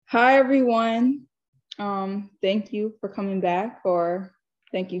Hi, everyone. Thank you for coming back, or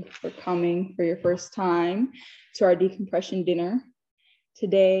thank you for coming for your first time to our decompression dinner.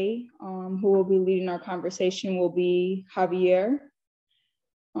 Today, who will be leading our conversation will be Javier.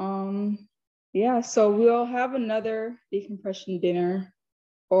 So we'll have another decompression dinner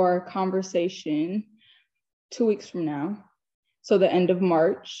or conversation 2 weeks from now, so the end of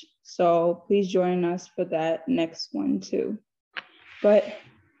March. So please join us for that next one too. But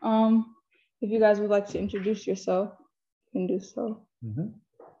if you guys would like to introduce yourself, you can do so.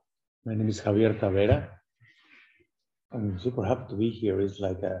 My name is Xavier Tavera. I'm super happy to be here. It's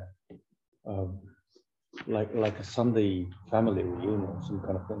like a Sunday family reunion, some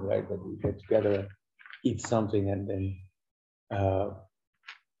kind of thing, right? That we get together, eat something, and then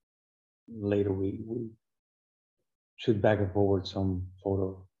later we shoot back and forward some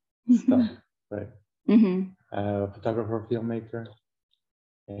photo stuff, right? Photographer, filmmaker,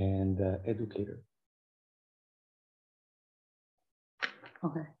 and educator.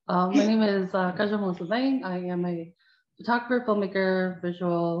 Okay. My name is Kaja Mosabang. I am a photographer, filmmaker,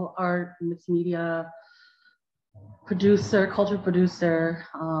 visual art, mixed media producer, culture producer,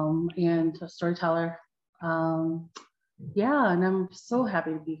 and a storyteller. And I'm so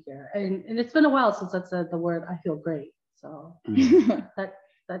happy to be here. And it's been a while since I said the word "I feel great." So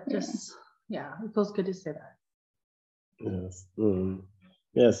that just it feels good to say that. Yes.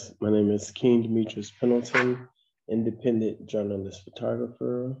 Yes, my name is King Demetrius Pendleton, independent journalist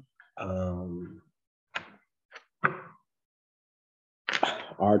photographer,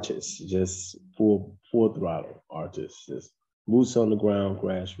 artist, just full throttle artist, just boots on the ground,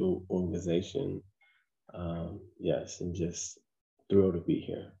 grassroots organization. Yes, and just thrilled to be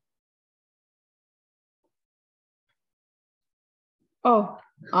here. Oh,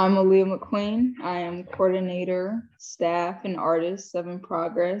 I'm Aaliyah McQueen. I am coordinator, staff, and artist of In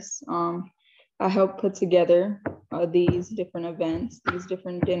Progress. I help put together these different events, these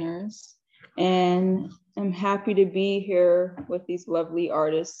different dinners, and I'm happy to be here with these lovely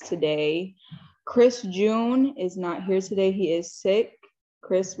artists today. Chris June is not here today. He is sick.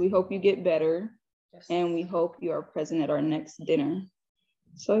 Chris, we hope you get better, and we hope you are present at our next dinner.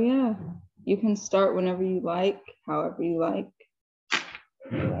 So yeah, you can start whenever you like, however you like.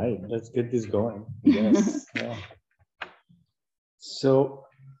 All right, let's get this going. Yes. Yeah. So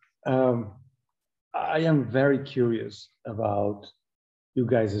I am very curious about you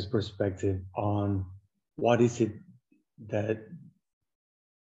guys' perspective on what is it that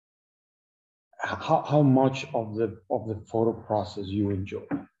how much of the photo process you enjoy.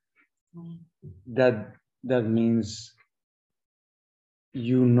 That means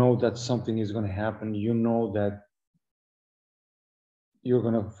you know that something is going to happen. You know that you're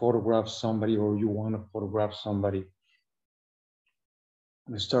going to photograph somebody, or you want to photograph somebody.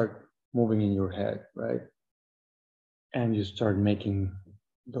 You start moving in your head, right? And you start making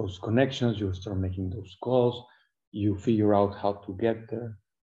those connections, you start making those calls, you figure out how to get there,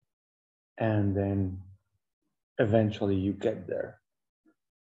 and then eventually you get there.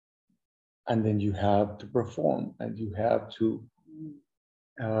 And then you have to perform, and you have to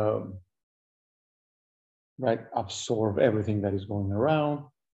absorb everything that is going around.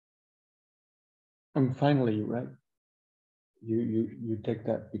 And finally, right, you take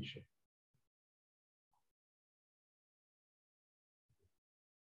that picture.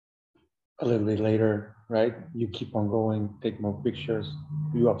 A little bit later, right, you keep on going, take more pictures,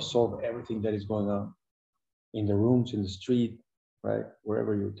 you absorb everything that is going on in the rooms, in the street, right,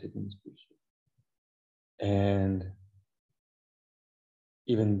 wherever you're taking this picture. And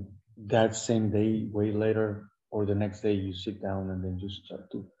even that same day, way later, or the next day, you sit down and then you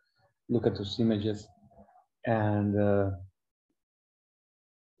start to look at those images. And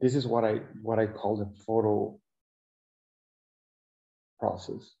this is what I call the photo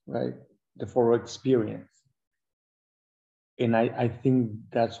process, right? The photo experience. And I think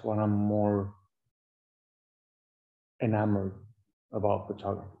that's what I'm more enamored about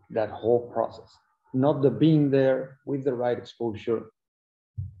photography, that whole process. Not the being there with the right exposure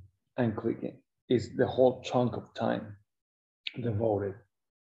and clicking. It's the whole chunk of time devoted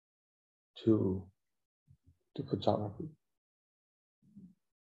to photography.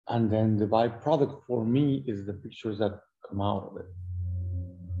 And then the byproduct for me is the pictures that come out of it.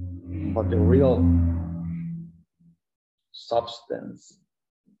 But the real substance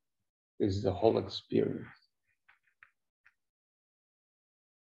is the whole experience.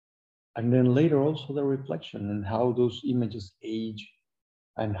 And then later also the reflection and how those images age,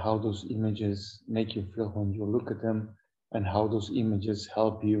 and how those images make you feel when you look at them, and how those images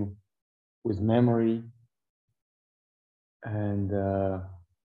help you with memory and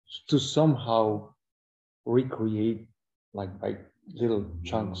to somehow recreate like by little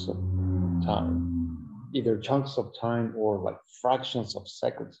chunks of time, either chunks of time or like fractions of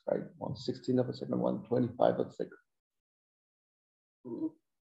seconds, right? 1/16 of a second, 1/25 of a second.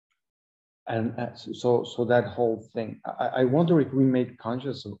 And so that whole thing, I wonder if we make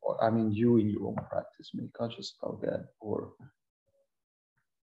conscious of, I mean, you in your own practice make conscious about that, or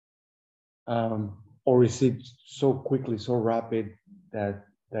is it so quickly, so rapid that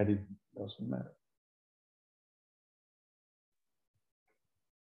it doesn't matter?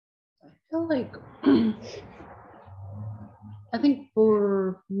 I feel like, I think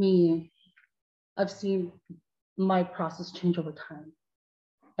for me, I've seen my process change over time.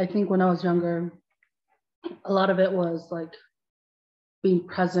 I think when I was younger, a lot of it was like being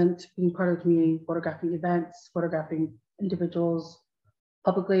present, being part of the community, photographing events, photographing individuals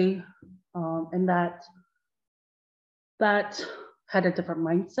publicly, and that had a different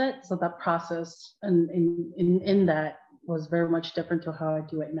mindset. So that process and in that was very much different to how I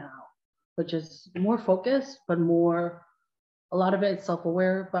do it now, which is more focused, but more, a lot of it is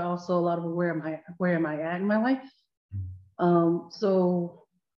self-aware, but also a lot of where am I at in my life. So,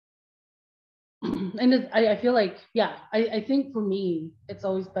 and I feel like, yeah, I think for me, it's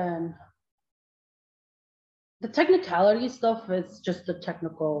always been the technicality stuff is just the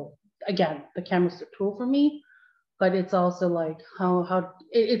technical, again, the camera's a tool for me, but it's also like how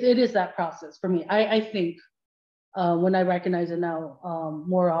it is that process for me. I think when I recognize it now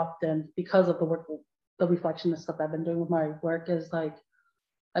more often because of the work, the reflection and stuff I've been doing with my work is like,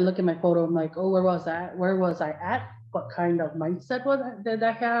 I look at my photo, I'm like, oh, where was I at? What kind of mindset did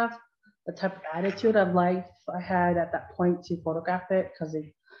I have? The type of attitude of life I had at that point to photograph it, because it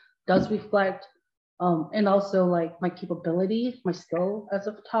does reflect, and also like my capability, my skill as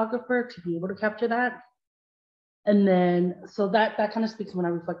a photographer to be able to capture that. And then, so that kind of speaks when I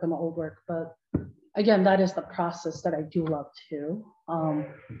reflect on my old work. But again, that is the process that I do love too.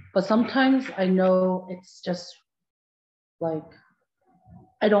 But sometimes I know it's just like,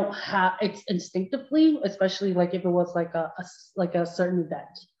 I don't have, it's instinctively, especially like if it was like a certain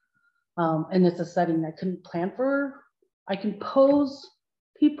event. And it's a setting I couldn't plan for. I can pose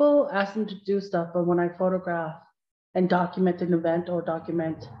people, ask them to do stuff, but when I photograph and document an event or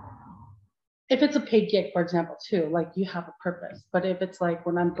document, if it's a paid gig, for example, too, like you have a purpose. But if it's like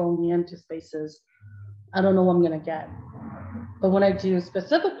when I'm going into spaces, I don't know what I'm gonna get. But when I do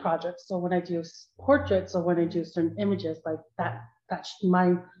specific projects, so when I do portraits or when I do certain images, like that's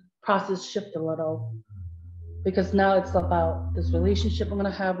my process shift a little, because now it's about this relationship I'm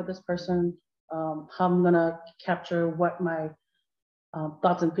gonna have with this person, how I'm gonna capture what my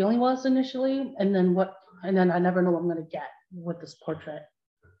thoughts and feeling was initially, and then I never know what I'm gonna get with this portrait.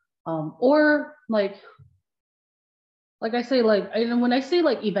 Or like I say, like, and when I say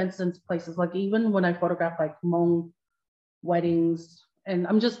like events and places, like even when I photograph like Hmong weddings, and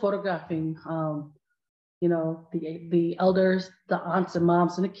I'm just photographing, you know, the elders, the aunts and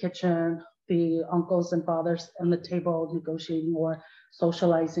moms in the kitchen, the uncles and fathers on the table negotiating or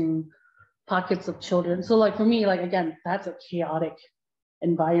socializing, pockets of children. So like for me, like again, that's a chaotic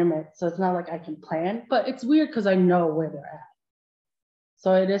environment. So it's not like I can plan, but it's weird because I know where they're at.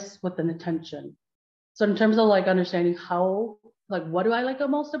 So it is with an intention. So in terms of like understanding how, like what do I like the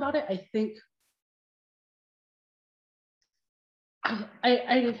most about it? I think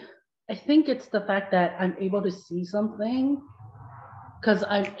I think it's the fact that I'm able to see something because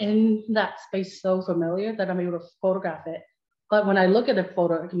I'm in that space so familiar that I'm able to photograph it. But when I look at a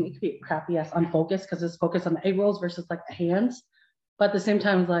photo, it can be crappy as unfocused because it's focused on the egg rolls versus like the hands. But at the same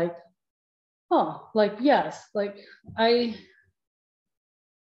time, it's like, oh, like, yes, like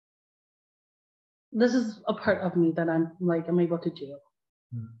this is a part of me that I'm able to do.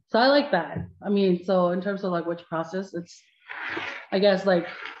 So I like that. I mean, so in terms of like which process, it's, I guess like,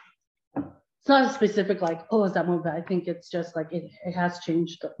 it's not a specific like, oh, is that movie? I think it's just like, it has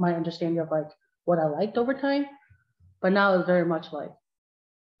changed my understanding of like what I liked over time. But now it's very much like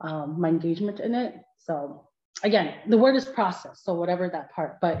my engagement in it. So again, the word is process. So whatever that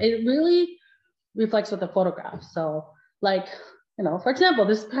part, but it really reflects with the photograph. So like, you know, for example,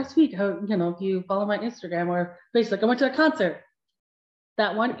 this past week, you know, if you follow my Instagram or Facebook, I went to a concert.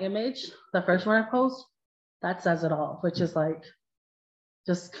 That one image, the first one I post, that says it all, which is like,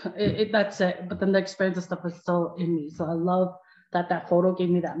 just that's it. But then the experience and stuff is still in me. So I love that that photo gave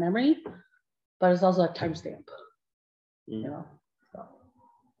me that memory, but it's also a timestamp, you know. So.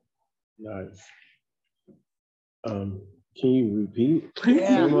 Nice. Can you repeat?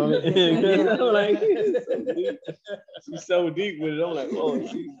 Yeah. Like, she's so deep with it. I'm like, oh,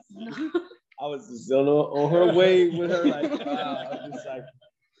 I was just on her wave with her, like, wow. I'm just like,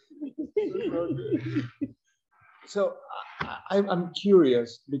 So I'm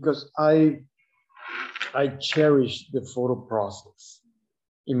curious because I cherish the photo process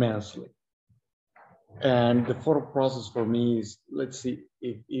immensely. And the photo process for me is, let's see,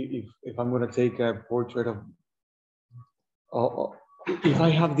 if I'm going to take a portrait of, if I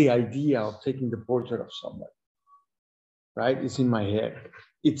have the idea of taking the portrait of somebody, right? It's in my head.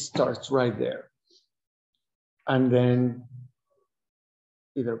 It starts right there. And then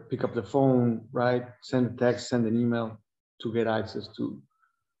either pick up the phone, right? Send a text, send an email to get access to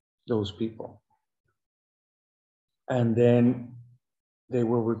those people. And then they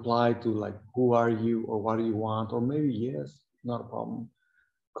will reply to like, who are you or what do you want? Or maybe, yes, not a problem.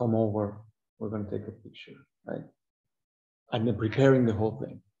 Come over, we're gonna take a picture, right? And then preparing the whole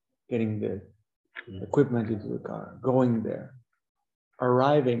thing, getting the equipment into the car, going there,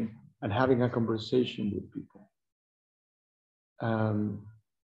 arriving and having a conversation with people.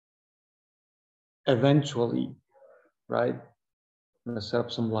 Eventually, right? I'm gonna set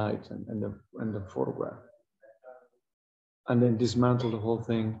up some lights and the photograph. And then dismantle the whole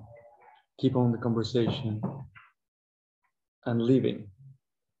thing, keep on the conversation, and leaving.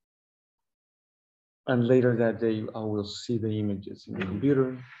 And later that day, I will see the images in the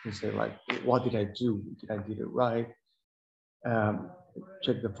computer and say, like, what did I do? Did I did it right?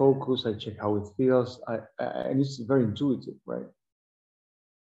 Check the focus, I check how it feels. And it's very intuitive, right?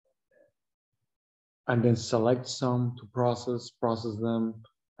 And then select some to process them.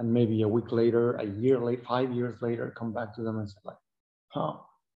 And maybe a week later, a year later, 5 years later, come back to them and say, like, huh,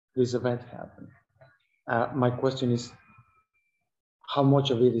 this event happened. My question is, how much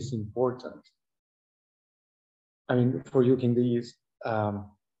of it is important? I mean, for you, Kindy, is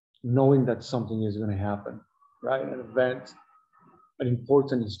knowing that something is going to happen, right? An event, an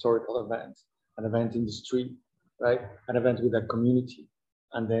important historical event, an event in the street, right? An event with a community,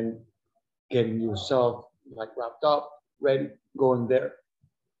 and then getting yourself like wrapped up, ready, going there,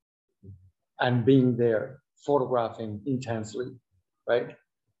 and being there, photographing intensely, right?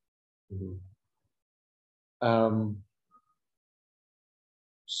 Mm-hmm.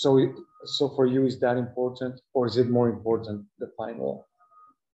 So for you, is that important, or is it more important the final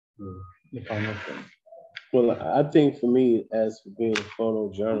thing? Well, I think for me, as for being a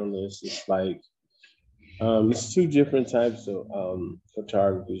photojournalist, it's like it's two different types of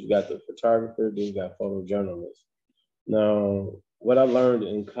photographers. You got the photographer, then you got photojournalists. Now, what I learned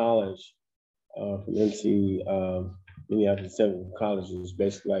in college from NC Minneapolis 7 College is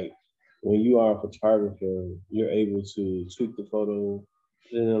basically like when you are a photographer, you're able to tweak the photo,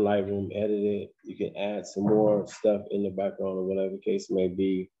 put it in a Lightroom, edit it. You can add some more stuff in the background or whatever the case may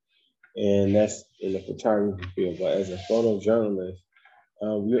be. And that's in the photography field. But as a photojournalist,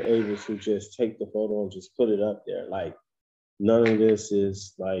 you're able to just take the photo and just put it up there. Like none of this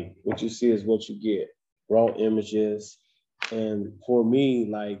is like what you see is what you get, raw images. And for me,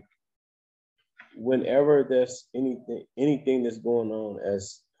 like whenever there's anything that's going on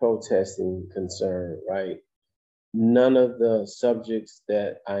as protesting concern, right? None of the subjects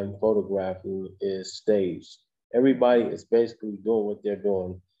that I'm photographing is staged. Everybody is basically doing what they're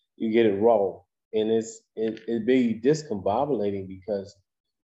doing. You get it raw, and it be discombobulating because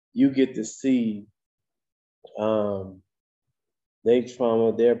you get to see their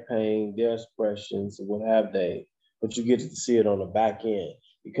trauma, their pain, their expressions, what have they, but you get to see it on the back end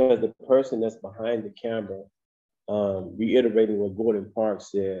because the person that's behind the camera, reiterating what Gordon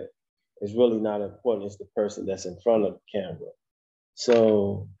Parks said, is really not important. It's the person that's in front of the camera.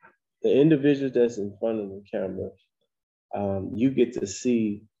 So the individual that's in front of the camera, you get to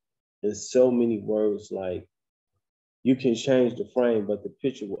see in so many words, like you can change the frame, but the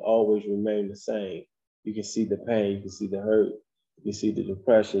picture will always remain the same. You can see the pain, you can see the hurt, you can see the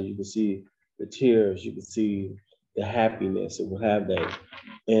depression, you can see the tears, you can see the happiness and what have they.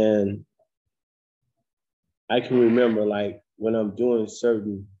 And I can remember like when I'm doing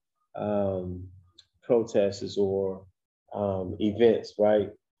certain protests or events,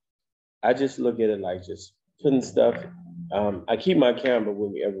 right? I just look at it like just putting stuff. I keep my camera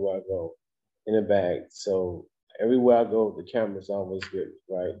with me everywhere I go in a bag. So everywhere I go, the camera's always with me,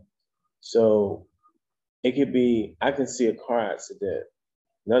 right? So it could be, I can see a car accident.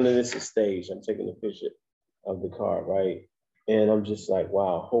 None of this is staged. I'm taking a picture of the car, right? And I'm just like,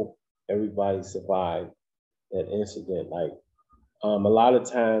 wow, I hope everybody survived that incident. Like a lot of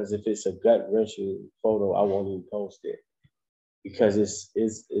times, if it's a gut-wrenching photo, I won't even post it because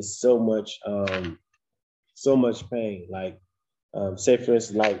it's so much pain. Like, say for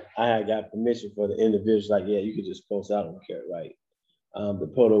instance, like I had got permission for the individual, like, yeah, you could just post, I don't care, right?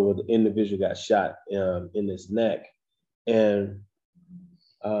 The photo where the individual got shot in his neck. And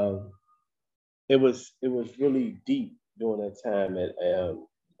It was really deep during that time at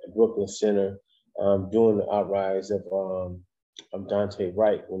Brooklyn Center, during the uprise of Dante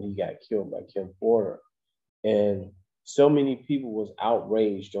Wright when he got killed by Kim Porter, and so many people was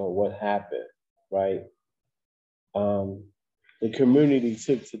outraged on what happened, right? The community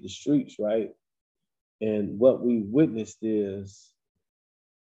took to the streets, right? And what we witnessed is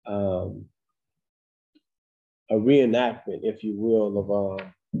a reenactment, if you will, of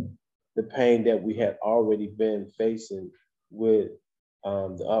the pain that we had already been facing with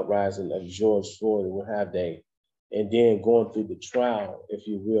the uprising of George Floyd and what have they, and then going through the trial, if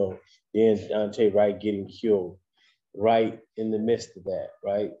you will, then Dante Wright getting killed right in the midst of that,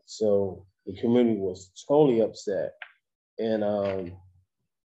 right? So the community was totally upset. And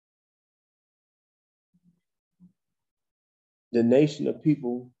the nation of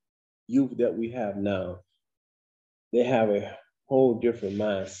people, youth that we have now, they have a whole different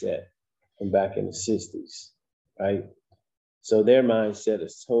mindset from back in the 60s, right? So their mindset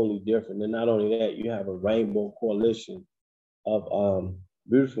is totally different. And not only that, you have a rainbow coalition of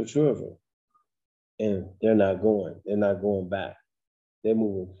beautiful children, and they're not going back. They're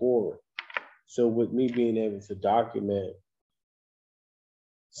moving forward. So with me being able to document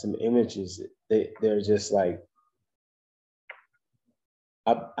some images, they're just like,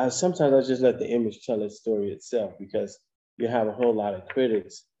 I sometimes I just let the image tell its story itself, because you have a whole lot of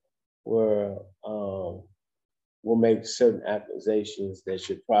critics where will make certain accusations that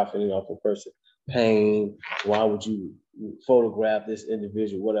you're profiting off a person's pain. Why would you photograph this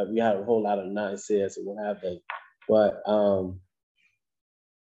individual? Whatever. You have a whole lot of nonsense and what have they. But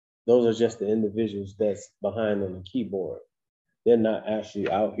those are just the individuals that's behind on the keyboard. They're not actually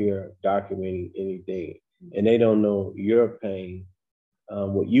out here documenting anything, and they don't know your pain,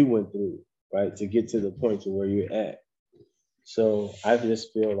 what you went through, right, to get to the point to where you're at. So I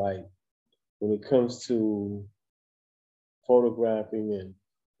just feel like when it comes to photographing and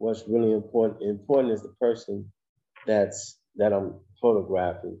what's really important is the person that I'm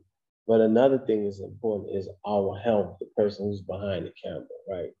photographing. But another thing is important is our health, the person who's behind the camera,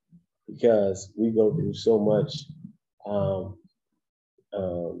 right? Because we go through so much,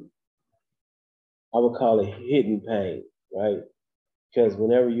 I would call it hidden pain, right? Because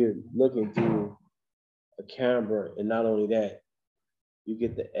whenever you're looking through a camera, and not only that, you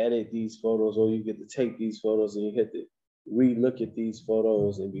get to edit these photos, or you get to take these photos and you get to re-look at these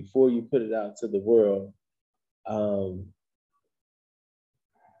photos, and before you put it out to the world,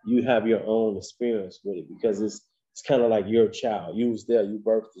 you have your own experience with it, because it's kind of like your child. You was there, you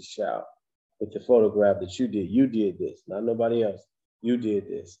birthed this child with the photograph that you did. You did this, not nobody else. You did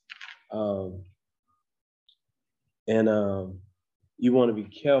this. You want to be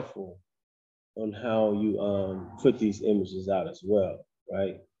careful on how you put these images out as well,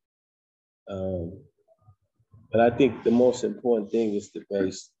 right? But I think the most important thing is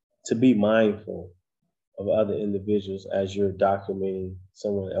to be mindful of other individuals as you're documenting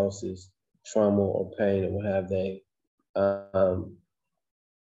someone else's trauma or pain or what have they.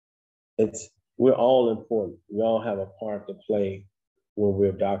 We're all important. We all have a part to play when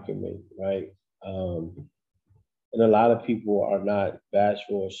we're documenting, right? And a lot of people are not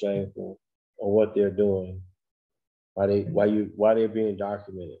bashful or shameful on what they're doing. Why they're being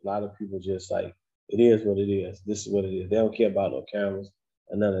documented. A lot of people just like, it is what it is. This is what it is. They don't care about no cameras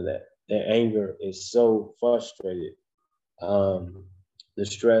and none of that. Their anger is so frustrated. The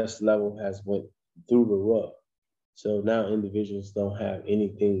stress level has went through the roof. So now individuals don't have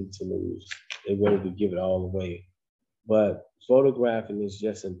anything to lose. They're ready to give it all away. But photographing is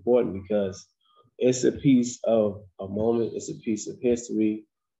just important because it's a piece of a moment, it's a piece of history,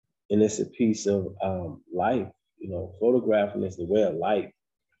 and it's a piece of life. You know, photographing is the way of life.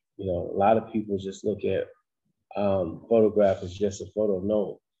 You know, a lot of people just look at photograph as just a photo.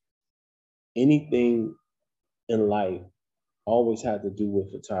 No, anything in life always had to do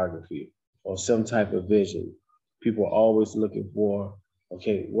with photography or some type of vision. People are always looking for,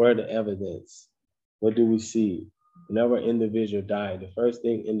 okay, where are the evidence? What do we see? Whenever an individual died, the first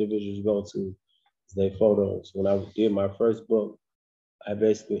thing individuals go to is their photos. When I did my first book, I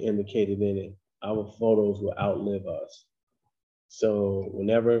basically indicated in it, our photos will outlive us. So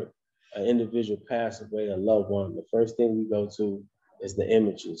whenever an individual passes away, a loved one, the first thing we go to is the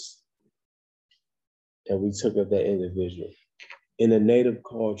images that we took of that individual. In the Native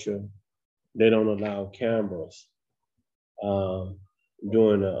culture, they don't allow cameras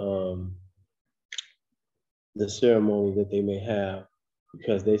during the ceremony that they may have,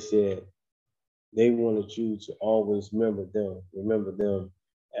 because they said they wanted you to always remember them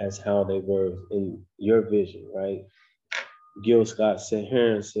as how they were in your vision, right? Gil Scott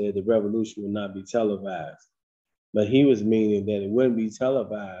Heron said the revolution will not be televised. But he was meaning that it wouldn't be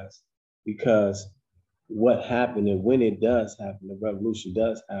televised because what happened, and when it does happen, the revolution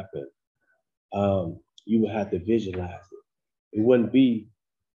does happen, you would have to visualize it. It wouldn't be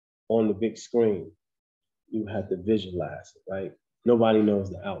on the big screen. You have to visualize it, right? Nobody knows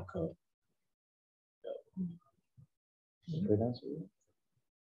the outcome. Good answer.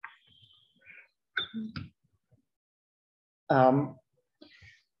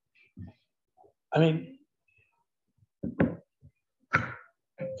 I mean,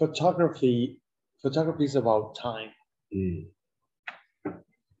 photography is about time. And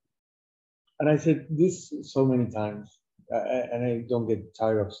I said this so many times, and I don't get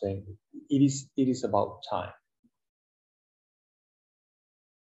tired of saying it. It is about time,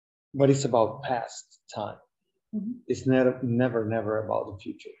 but it's about past time. Mm-hmm. It's never about the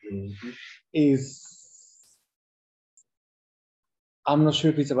future. Mm-hmm. I'm not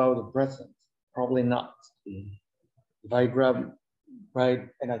sure if it's about the present. Probably not. Mm-hmm. If I grab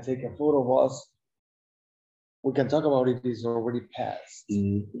and I take a photo of us, we can talk about it. It's already past.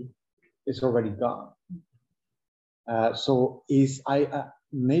 Mm-hmm. It's already gone. So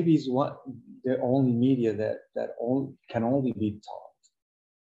maybe it's the only media that can only be taught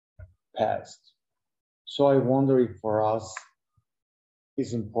past. So I wonder if for us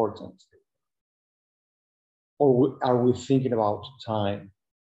it's important, or are we thinking about time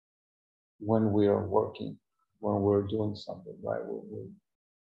when we are working, when we're doing something, right?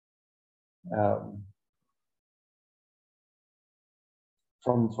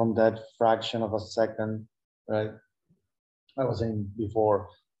 From that fraction of a second, right? I was saying before,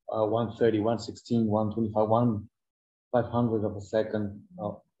 130, 116, 125, 500 of a second,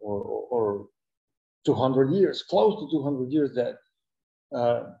 or 200 years, close to 200 years that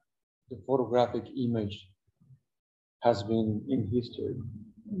the photographic image has been in history.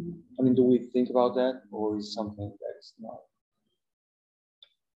 I mean, do we think about that, or is something that is not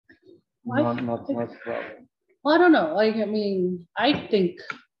relevant? Well, I don't know. Like, I mean, I think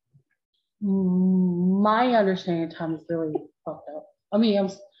my understanding of time is really fucked up. I mean, I'm.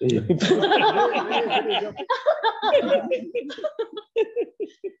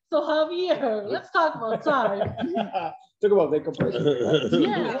 So Javier, let's talk about time. Talk about decompression.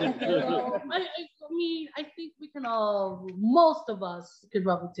 Yeah. I mean, I think we can all, most of us could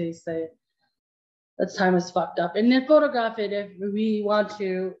probably say that time is fucked up. And then photograph it if we want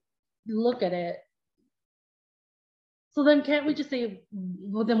to look at it. So then can't we just say,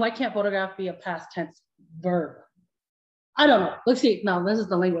 well, then why can't photograph be a past tense verb? I don't know. Let's see. Now, this is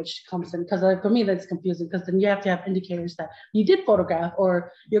the language comes in, because for me, that's confusing, because then you have to have indicators that you did photograph,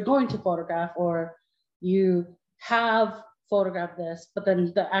 or you're going to photograph, or you have photographed this, but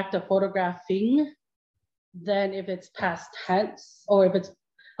then the act of photographing, then if it's past tense, or if it's,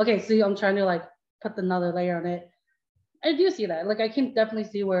 okay, see, I'm trying to like put another layer on it. I do see that. Like, I can definitely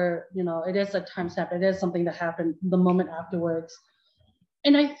see where, you know, it is a time step. It is something that happened the moment afterwards.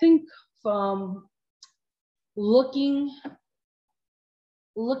 And I think from looking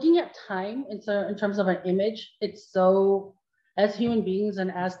at time in terms of an image, it's so, as human beings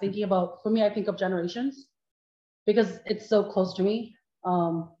and as thinking about, for me, I think of generations, because it's so close to me,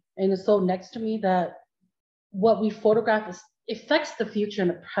 and it's so next to me, that what we photograph affects the future and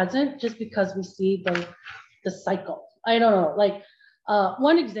the present, just because we see the cycle. I don't know, like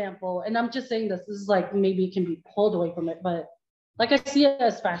one example, and I'm just saying this is like, maybe it can be pulled away from it, but like I see it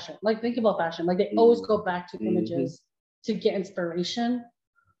as fashion. Like, think about fashion. Like, they always go back to images to get inspiration.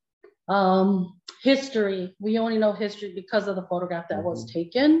 History, we only know history because of the photograph that was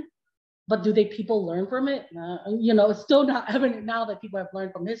taken, but do people learn from it? You know, it's still not evident now that people have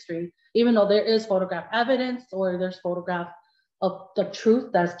learned from history, even though there is photograph evidence, or there's photograph of the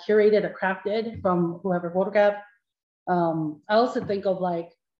truth that's curated or crafted from whoever photographed. I also think of, like,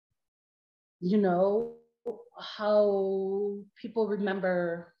 you know, how people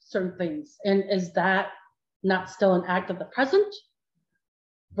remember certain things, and is that not still an act of the present?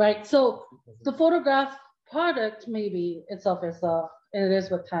 Right. So the photograph product maybe itself is it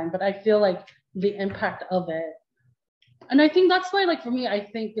is with time, but I feel like the impact of it, and I think that's why, like, for me, I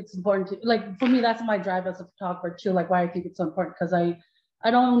think it's important to, like, for me, that's my drive as a photographer too, like, why I think it's so important, because I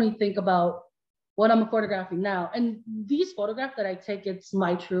don't only think about what I'm photographing now, and these photographs that I take, it's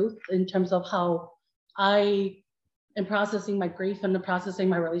my truth in terms of how I am processing my grief and processing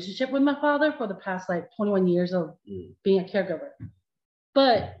my relationship with my father for the past like 21 years of being a caregiver.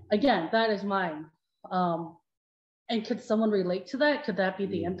 But again, that is mine. And could someone relate to that? Could that be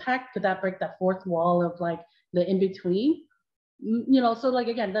the impact? Could that break that fourth wall of like the in-between? You know, so like,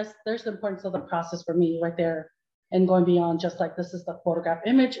 again, there's the importance of the process for me right there. and going beyond just like, this is the photograph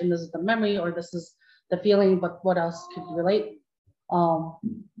image and this is the memory, or this is the feeling, but what else could you relate? Oh,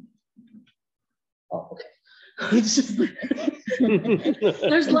 okay. It's just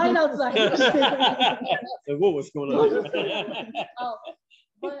there's light outside. So what was going on?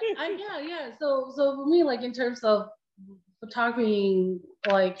 But yeah. So for me, like in terms of photography,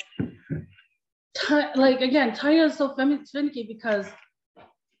 like again, Tanya is so finicky because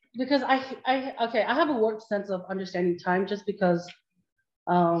I have a warped sense of understanding time, just because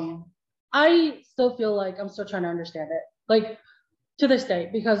I still feel like I'm still trying to understand it, like to this day,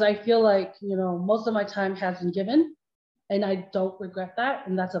 because I feel like, you know, most of my time has been given and I don't regret that.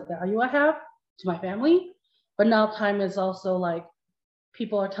 And that's a value I have to my family. But now time is also like,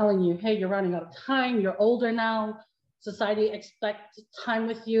 people are telling you, hey, you're running out of time. You're older now. Society expects time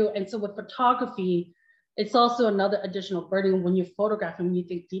with you. And so with photography, it's also another additional burden when you photograph and when you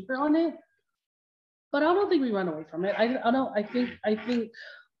think deeper on it. But I don't think we run away from it. I think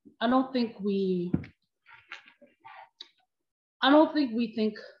we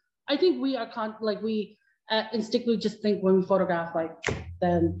are we instinctively just think when we photograph, like,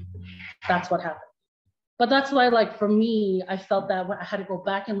 then that's what happened. But that's why, like, for me, I felt that when I had to go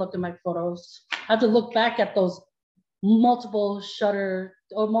back and look at my photos, I had to look back at those multiple shutter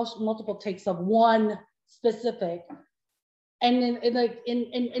or multiple takes of one specific, and then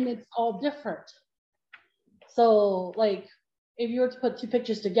it's all different. So like, if you were to put two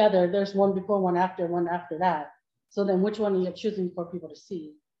pictures together, there's one before, one after that. So then which one are you choosing for people to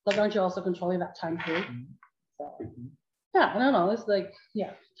see? Like, aren't you also controlling that time too? So yeah, I don't know. It's like,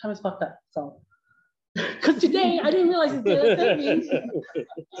 yeah, time is fucked up. So because today I didn't realize it's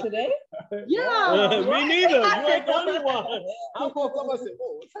Today? Yeah. Me neither. You ain't the only one. I woke up, I said,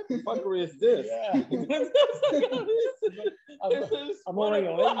 whoa, what type of fuckery is this? Yeah. I'm already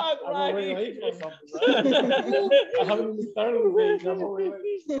late. I'm already late for something, right? I haven't even started the page. I'm already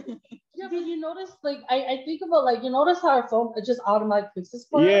late. Yeah, but you notice, like, I think about, like, you notice how our phone, it just automatically fixes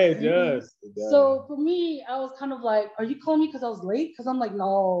for us? Yeah, it does. It does. So for me, I was kind of like, are you calling me because I was late? Because I'm like,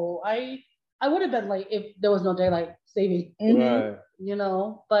 no, I would have been late if there was no daylight saving. Right. You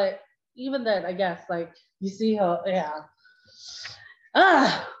know, but even then, I guess, like, you see how, yeah.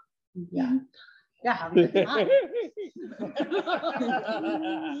 Yeah. Yeah, having a good time.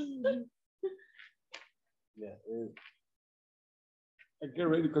 Yeah. And get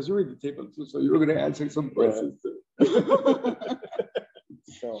ready, because you're at the table too, so you're gonna answer some questions too.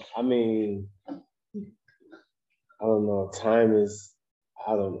 So, I mean, I don't know. Time is,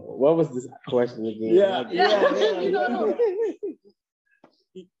 I don't know. What was this question again? Yeah.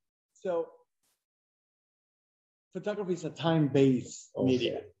 So, photography is a time-based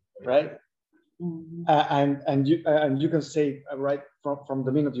media, right? Mhm. And you can say right from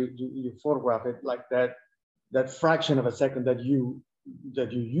the minute you photograph it, like that fraction of a second that you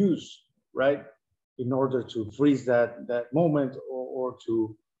use, right, in order to freeze that moment or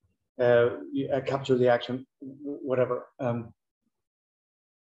to capture the action, whatever.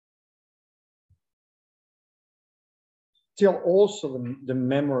 Still also the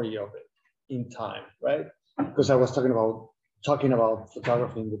memory of it in time, right? Because I was talking about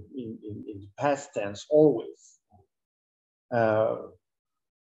photography in the past tense always,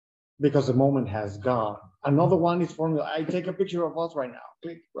 because the moment has gone. Another one is formula. I take a picture of us right now,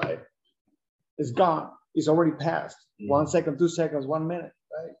 click, right? It's gone. It's already passed. 1 second, 2 seconds, 1 minute,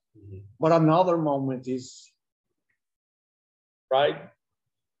 right? But another moment is, right,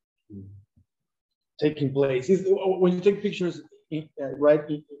 taking place. It's, when you take pictures right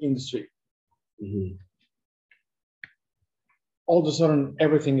in the street, all of a sudden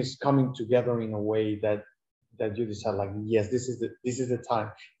everything is coming together in a way that you decide, like, yes, this is the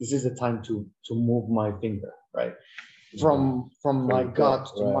time. This is the time to move my finger, right? From my gut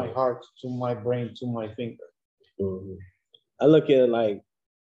to my heart to my brain to my finger. I look at it like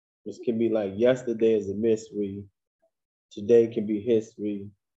this can be like yesterday is a mystery, today can be history,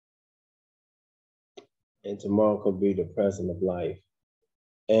 and tomorrow could be the present of life.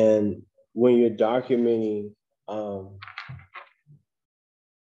 And when you're documenting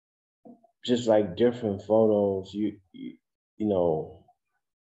just like different photos, you know,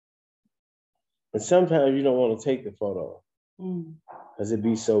 and sometimes you don't want to take the photo because it'd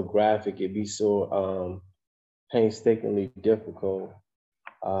be so graphic, it'd be so painstakingly difficult.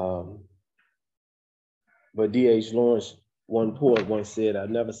 But D.H. Lawrence, one poet, once said, "I've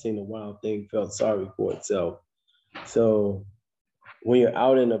never seen a wild thing felt sorry for itself." So when you're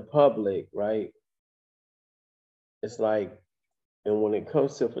out in the public, right, it's like, and when it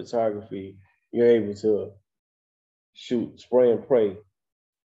comes to photography, you're able to shoot, spray and pray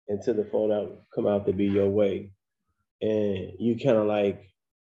until the photo come out to be your way. and you kind of like,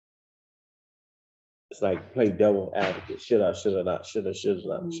 it's like play devil advocate. Should I, should I not, should I, should I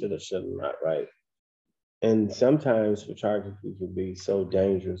not, should I, should I not, right? And sometimes photography can be so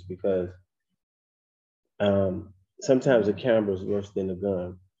dangerous because sometimes a camera is worse than a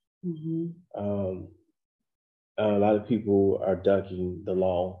gun. A lot of people are ducking the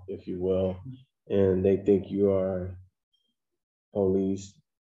law, if you will, and they think you are police,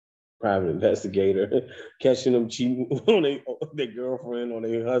 private investigator, catching them cheating on their girlfriend or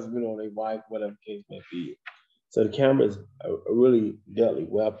their husband or their wife, whatever the case may be. So the camera is a really deadly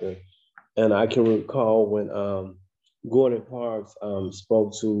weapon. And I can recall when Gordon Parks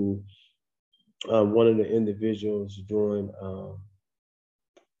spoke to one of the individuals during,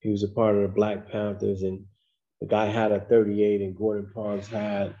 he was a part of the Black Panthers, and the guy had a 38 and Gordon Parks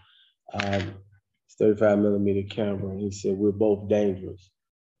had 35 millimeter camera. And he said, we're both dangerous.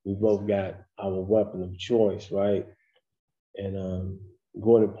 We both got our weapon of choice, right? And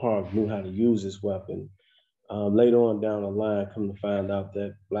Gordon Parks knew how to use this weapon. Later on down the line, come to find out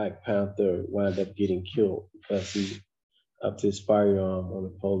that Black Panther wound up getting killed because he upped his firearm on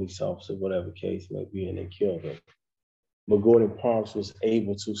a police officer, whatever case may be, and they killed him. But Gordon Parks was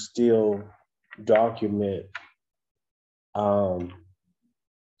able to still document for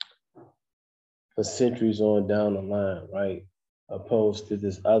centuries on down the line, right? Opposed to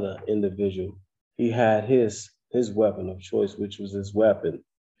this other individual. He had his weapon of choice, which was his weapon.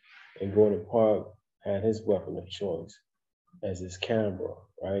 And Gordon Park had his weapon of choice as his camera,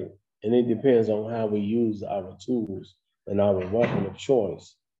 right? And it depends on how we use our tools and our weapon of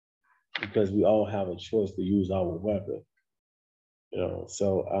choice, because we all have a choice to use our weapon, you know?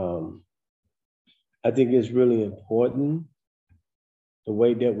 So I think it's really important the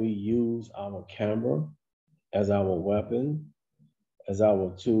way that we use our camera as our weapon, as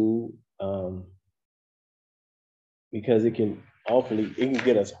our tool, because it can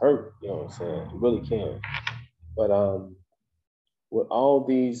get us hurt, you know what I'm saying? It really can. But with all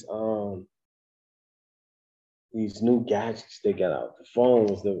these new gadgets they got out, the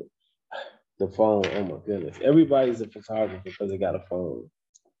phones, the phone, oh my goodness. Everybody's a photographer because they got a phone.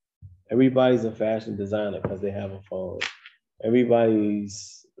 Everybody's a fashion designer because they have a phone.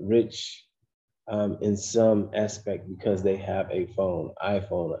 Everybody's rich in some aspect because they have a phone,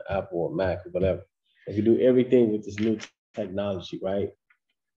 iPhone, or Apple, or Mac, or whatever. They can do everything with this new technology, right?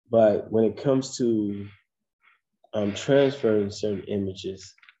 But when it comes to transferring certain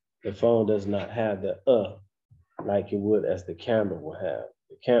images, the phone does not have the like it would as the camera will have.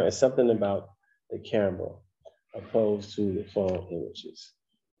 The camera, it's something about the camera opposed to the phone images.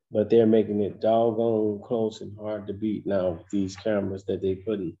 But they're making it doggone close and hard to beat now. These cameras that they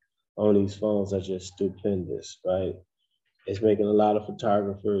put on these phones are just stupendous, right? It's making a lot of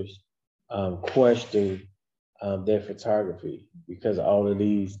photographers question their photography because of all of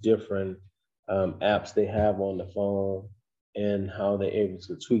these different apps they have on the phone and how they're able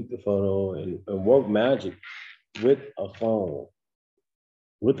to tweak the photo and work magic with a phone.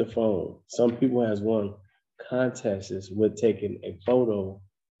 With the phone. Some people has won contests with taking a photo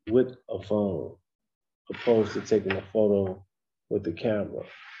with a phone, opposed to taking a photo with the camera.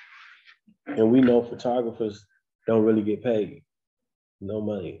 And we know photographers don't really get paid. No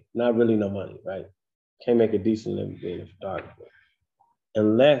money, not really no money, right? Can't make a decent living being a photographer.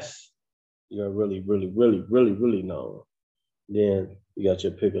 Unless you're really, really, really, really, really known, then you got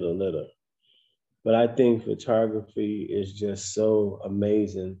your pick of the litter. But I think photography is just so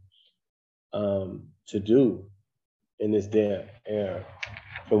amazing to do in this day and era.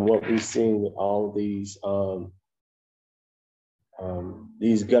 From what we've seen with all these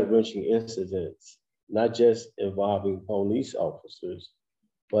gut-wrenching incidents, not just involving police officers,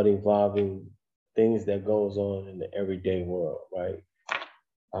 but involving things that goes on in the everyday world, right?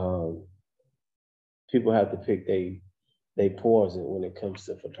 People have to pick they poison when it comes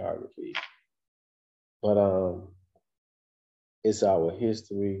to photography. But it's our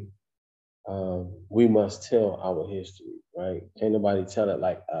history. We must tell our history, right? Can't nobody tell it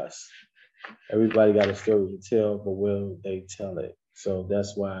like us. Everybody got a story to tell, but will they tell it? So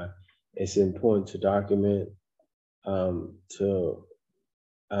that's why it's important to document, to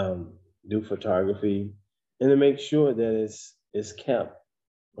do photography, and to make sure that it's kept,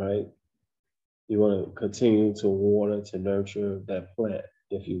 right? You want to continue to water, to nurture that plant,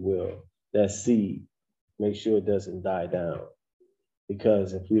 if you will, that seed. Make sure it doesn't die down.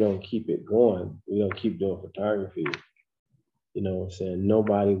 Because if we don't keep it going, we don't keep doing photography, you know what I'm saying?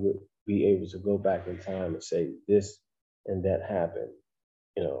 Nobody would be able to go back in time and say this and that happened.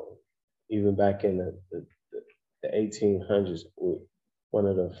 You know, even back in the 1800s, one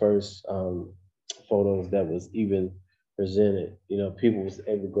of the first photos that was even presented. You know, people was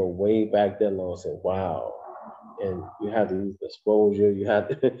able to go way back that long and say, wow. And you have to use the exposure. You have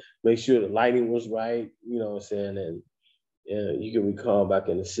to make sure the lighting was right. You know what I'm saying? And you can recall back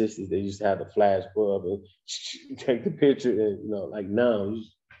in the 60s, they used to have the flash bulb and take the picture. And, you know, like now, you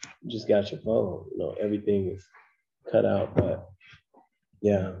just got your phone. You know, everything is cut out. But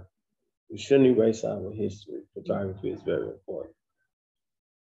yeah, we shouldn't erase our history. Photography is very important.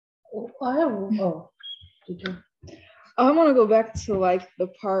 I have, oh, did you? I want to go back to like the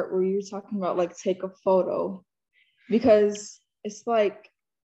part where you're talking about like take a photo, because it's like,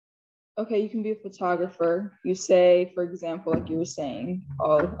 okay, you can be a photographer. You say, for example, like you were saying,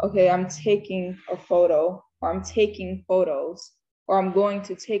 oh, okay, I'm taking a photo, or I'm taking photos, or I'm going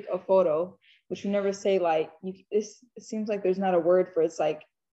to take a photo, but you never say like, it seems like there's not a word for it. It's like,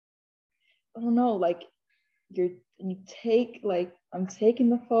 I don't know, like you take, like, I'm taking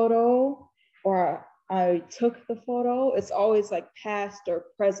the photo, or I took the photo. It's always like past or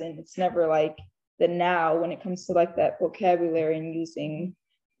present. It's never like the now when it comes to like that vocabulary and using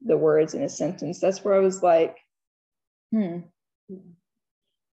the words in a sentence. That's where I was like, I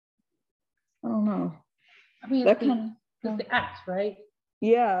don't know. I mean, That it's the act, right?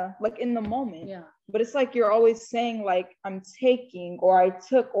 Yeah, like in the moment. Yeah. But it's like you're always saying like I'm taking, or I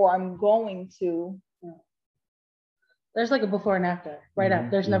took, or I'm going to. Yeah. There's like a before and after, right after.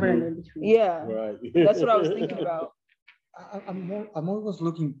 There's never an in between. Yeah, right. That's what I was thinking about. I'm always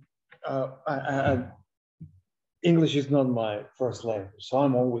looking. English is not my first language, so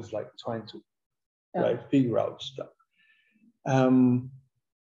I'm always like trying to figure out stuff.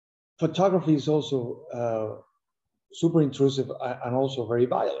 Photography is also super intrusive and also very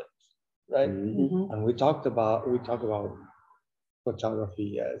violent, right? Mm-hmm. And we talk about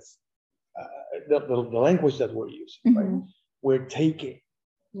photography as the language that we're using, right? We're taking.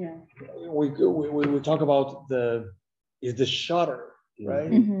 Yeah. We talk about the shutter, right?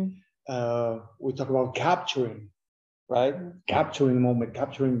 We talk about capturing, right? Capturing moment,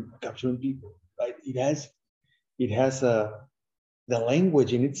 capturing people, right? It has the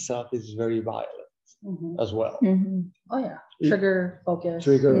language in itself is very violent as well. Oh yeah, trigger, focus.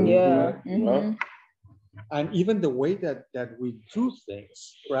 Yeah. Right? And even the way that we do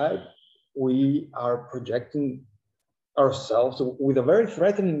things, right? We are projecting ourselves with a very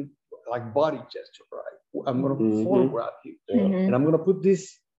threatening like body gesture, right? I'm going to photograph you, and I'm going to put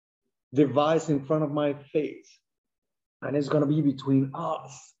this device in front of my face, and it's going to be between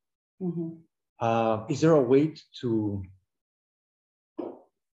us. Is there a way to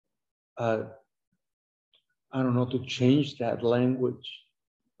I don't know, to change that language,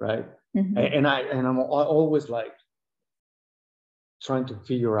 right? And I'm always like trying to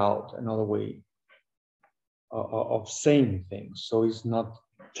figure out another way of saying things, so it's not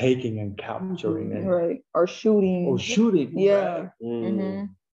taking and capturing and right, or shooting. Yeah.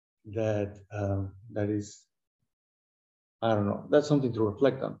 Right? That is, I don't know, that's something to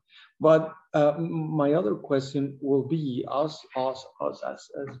reflect on. But my other question will be us as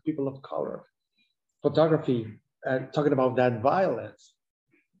people of color, photography, talking about that violence,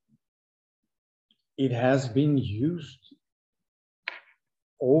 it has been used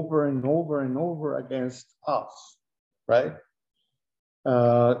over and over and over against us, right?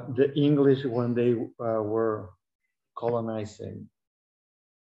 The English, when they were colonizing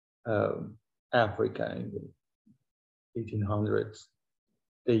Africa in the 1800s,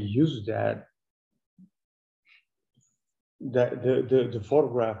 they used the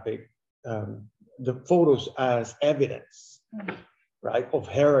photographic, the photos as evidence, right, of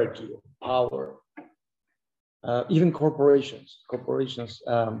hierarchy, of power. Even corporations,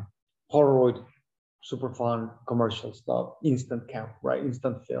 Polaroid, super fun commercial stuff, instant camera, right,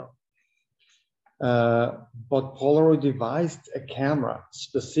 instant film. But Polaroid devised a camera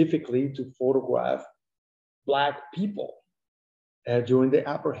specifically to photograph Black people during the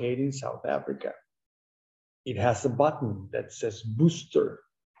apartheid in South Africa. It has a button that says booster,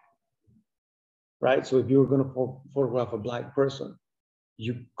 right? So if you're going to photograph a Black person,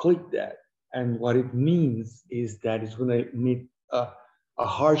 you click that. And what it means is that it's going to need a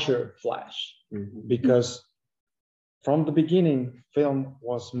harsher flash, because from the beginning, film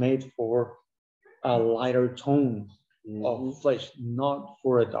was made for a lighter tone of flesh, not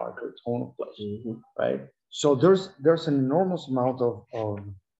for a darker tone of flesh, right? So there's an enormous amount of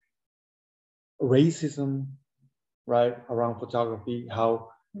racism, right, around photography,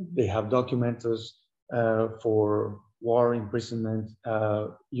 how they have documentaries for war, imprisonment,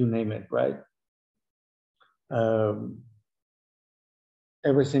 you name it, right?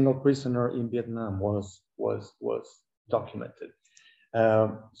 Every single prisoner in Vietnam was documented.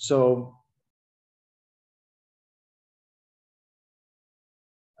 So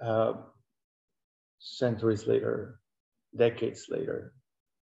centuries later, decades later,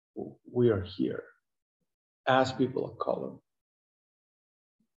 we are here as people of color.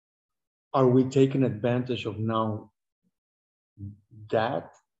 Are we taking advantage of now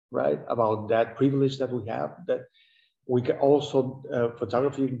that, right? About that privilege that we have, that we can also,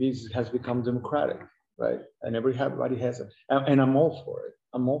 photography has become democratic, right? And everybody has it. And I'm all for it.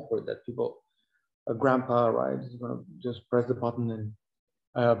 I'm all for it, that people, a grandpa, right, is gonna just press the button,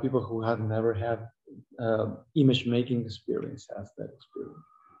 and people who have never had image making experience has that experience.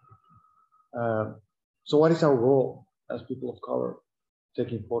 So what is our role as people of color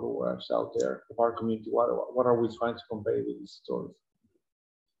taking photographs out there of our community? What are we trying to convey with these stories?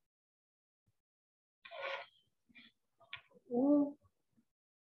 Well,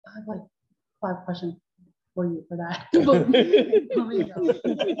 I have like 5 questions for you for that.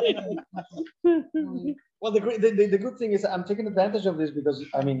 Well, the good thing is I'm taking advantage of this because,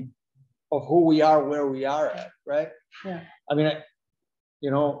 I mean, of who we are, where we are at, right? Yeah. I mean,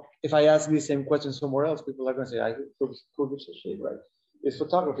 if I ask these same questions somewhere else, people are going to say, who gives a shit, right? It's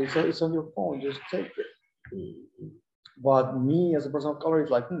photography, so it's on your phone, just take it. But me as a person of color,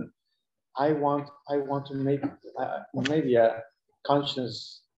 it's like, I want to make maybe a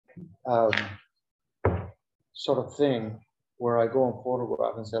conscious sort of thing where I go and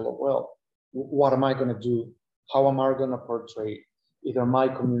photograph and say, well, what am I going to do? How am I going to portray either my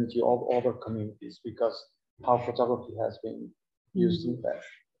community or other communities? Because how photography has been used in that.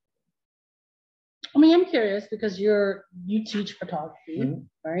 I mean, I'm curious because you teach photography,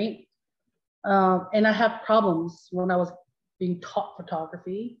 right? And I have problems when I was being taught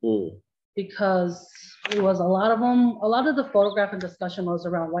photography because it was a lot of the photograph and discussion was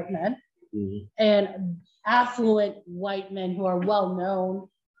around white men and affluent white men who are well known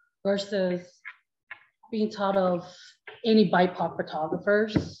versus being taught of any BIPOC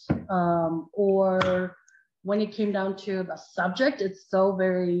photographers, or when it came down to the subject, it's so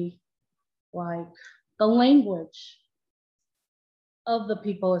very like the language of the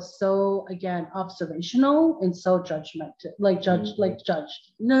people is so, again, observational and so judgmental,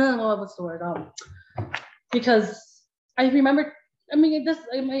 judged. No, what's the word? Because I remember,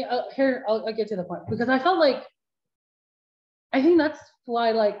 here I'll get to the point, because I felt like, I think that's why,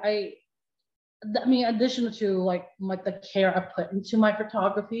 additional to the care I put into my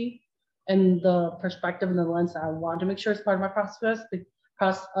photography and the perspective and the lens that I want to make sure it's part of my process,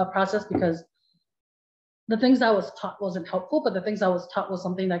 because the things I was taught wasn't helpful, but the things I was taught was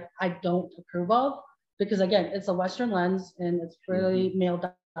something that I don't approve of, because again, it's a Western lens and it's really male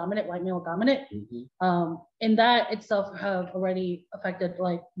dominant, white male dominant. And that itself have already affected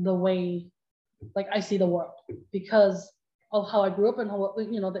the way I see the world, because of how I grew up and how,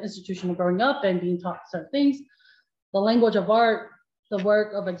 the institution of growing up and being taught certain things. The language of art, the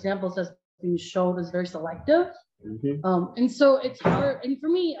work of examples that's being shown is very selective. And so it's hard. And for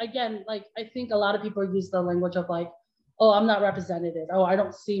me, again, I think a lot of people use the language of oh, I'm not represented. Oh, I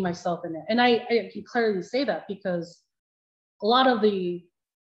don't see myself in it. And I can clearly say that because a lot of the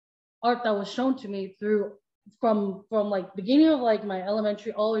art that was shown to me from beginning of my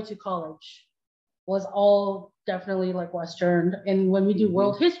elementary all the way to college was all definitely Western. And when we do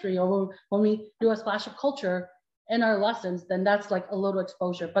world history or when we do a splash of culture in our lessons, then that's a little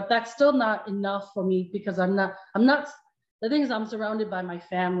exposure, but that's still not enough for me, because the thing is, I'm surrounded by my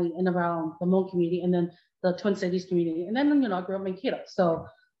family and around the Hmong community and then the Twin Cities community. And then, I grew up in Quito. So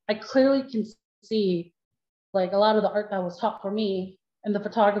I clearly can see a lot of the art that was taught for me and the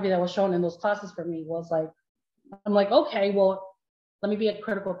photography that was shown in those classes for me was I'm okay, well, let me be a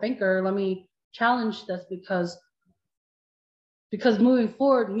critical thinker. Let me challenge this, because moving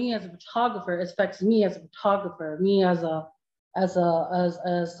forward, me as a photographer, it affects me as a photographer, me as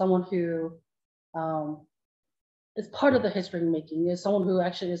someone who is part of the history making, is someone who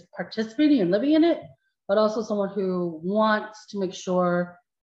actually is participating and living in it, but also someone who wants to make sure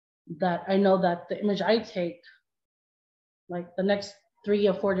that I know that the image I take, the next 3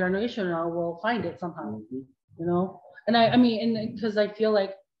 or 4 generations now will find it somehow, And I mean, because I feel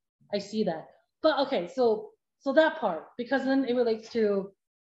I see that. But okay, so that part, because then it relates to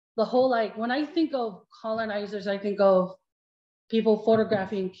the whole, when I think of colonizers, I think of people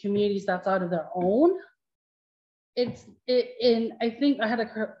photographing communities that's out of their own. And I think I had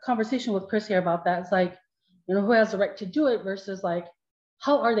a conversation with Chris here about that. It's who has the right to do it versus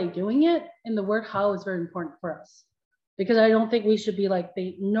how are they doing it? And the word how is very important for us, because I don't think we should be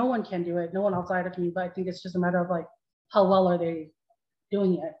no one can do it, no one outside of me, but I think it's just a matter of how well are they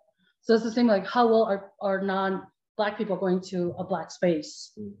doing it? So it's the same, how well are non-Black people going to a Black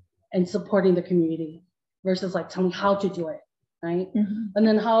space and supporting the community versus telling how to do it. right? Mm-hmm. And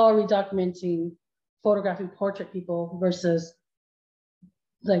then how are we documenting photographing portrait people versus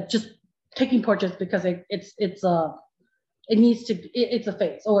like just taking portraits because it's a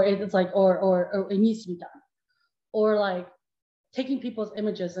face, or it's like, or it needs to be done, or like taking people's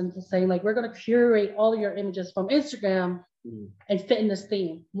images and just saying like, we're going to curate all of your images from Instagram and fit in this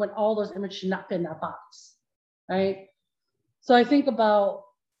theme when all those images should not fit in that box, right? So I think about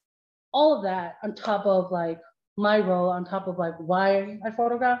all of that on top of like my role, on top of like why I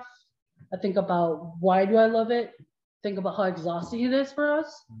photograph. I think about why do I love it? Think about how exhausting it is for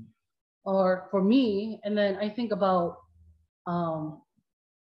us or for me. And then I think about, I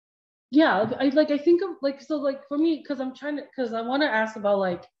think of like, so like for me, because I want to ask about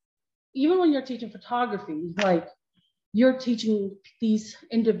like, even when you're teaching photography, like you're teaching these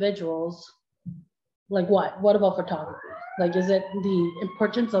individuals, like what about photography? Like, is it the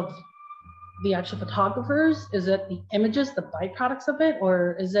importance of the actual photographers? Is it the images, the byproducts of it?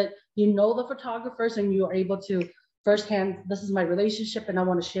 Or is it, the photographers and you're able to firsthand, this is my relationship and I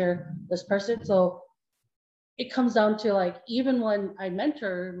want to share this person. So it comes down to like, even when I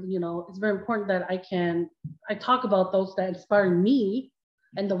mentor, it's very important that I talk about those that inspire me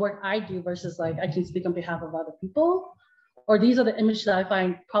and the work I do versus like, I can speak on behalf of other people. Or these are the images that I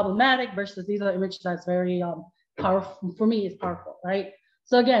find problematic versus these are the images that's very powerful. For me, it's powerful, right?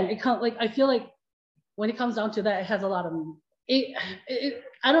 So again, I feel like when it comes down to that, it has a lot of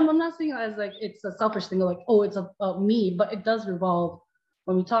I'm not saying it as like it's a selfish thing, like, oh, it's about me, but it does revolve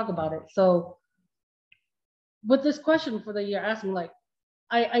when we talk about it. So with this question for the year asking, like,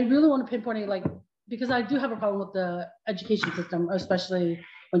 I really want to pinpoint it, like, because I do have a problem with the education system, especially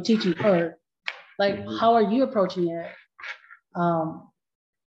when teaching her. Like, how are you approaching it?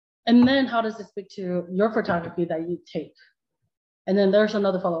 And then how does it speak to your photography that you take? And then there's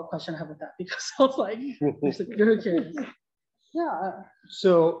another follow-up question I have with that, because I was like, you're curious. Yeah.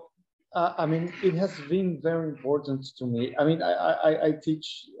 So, I mean, it has been very important to me. I mean, I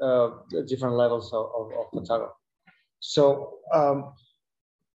teach different levels of photography. So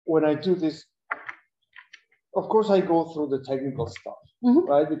when I do this, of course, I go through the technical stuff,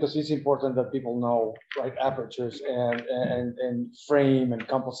 right? Because it's important that people know, right, apertures and frame and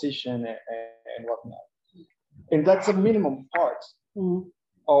composition and whatnot. And that's a minimum part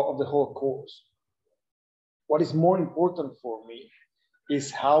of the whole course. What is more important for me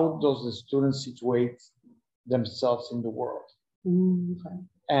is how does the student situate themselves in the world? Okay.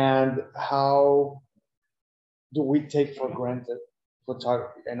 And how do we take for granted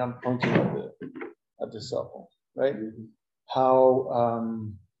photography? And I'm pointing at the cell phone, right? How,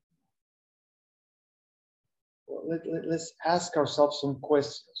 let's ask ourselves some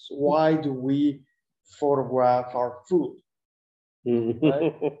questions. Why do we photograph our food?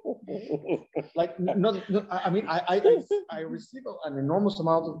 Right? Like, I mean, I receive an enormous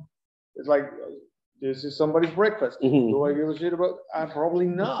amount of, it's like, this is somebody's breakfast. Do I give a shit about it? Probably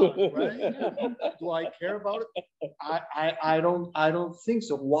not, right? Do I care about it? I don't think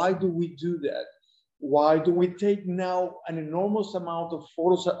so. Why do we do that? Why do we take now an enormous amount of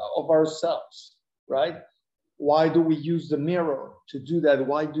photos of ourselves, right? Why do we use the mirror to do that?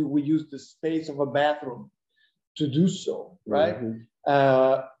 Why do we use the space of a bathroom to do so, right?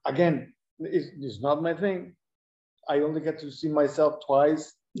 Again, it's not my thing. I only get to see myself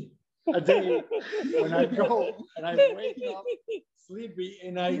twice a day when I go and I wake up sleepy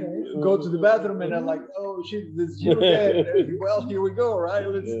and I go to the bathroom and I'm like, oh shit, this is you again. Well, here we go, right?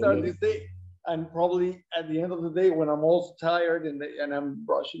 Let's start this day. And probably at the end of the day, when I'm also tired and I'm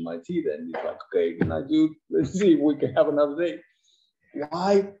brushing my teeth, and it's like, okay, can I do? Let's see if we can have another day.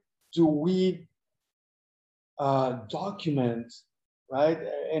 Why do we document, right?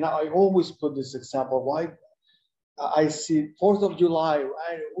 And I always put this example. Why I see 4th of July,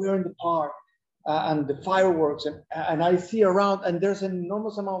 right? We're in the park and the fireworks, and I see around, and there's an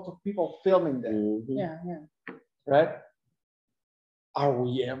enormous amount of people filming them. Yeah. Right? Are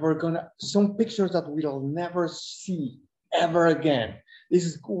we ever gonna, some pictures that we'll never see ever again? This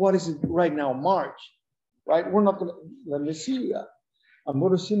is, what is it right now, March, right? We're not gonna, let me see that. I'm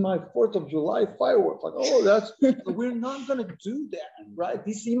going to see my 4th of July fireworks. Like, oh, that's, we're not going to do that, right?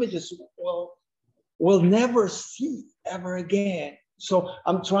 These images, well, we'll never see ever again. So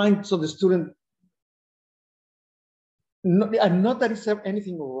I'm trying, so the student, not that it's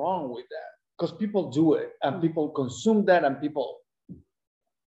anything wrong with that, because people do it and people consume that and people,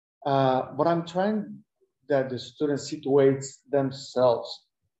 but I'm trying that the student situates themselves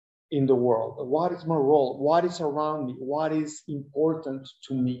in the world. What is my role? What is around me? What is important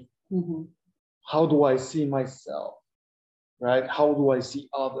to me? How do I see myself? Right? How do I see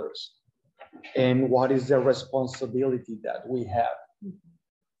others? and what is the responsibility that we have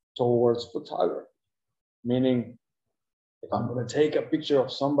towards photography. Meaning, if I'm going to take a picture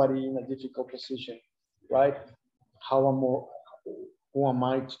of somebody in a difficult position, right? Who am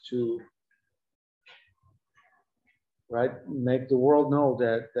I to, right, make the world know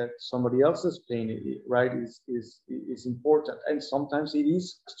that somebody else's pain, right, is important, and sometimes it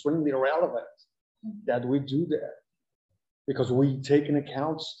is extremely relevant that we do that because we take into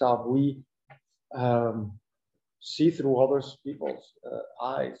account stuff we see through other people's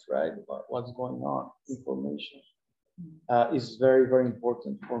eyes, right? About what's going on, information. Is very, very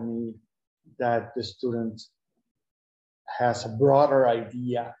important for me that the student has a broader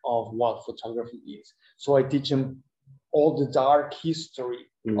idea of what photography is. So I teach them all the dark history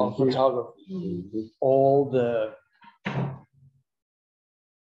of photography, all the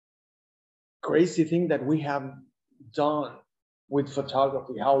crazy thing that we have done with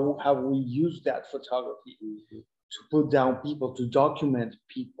photography, how have we used that photography to put down people, to document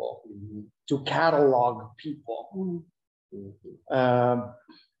people, to catalog people.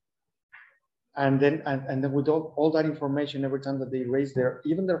 And then with all that information, every time that they raise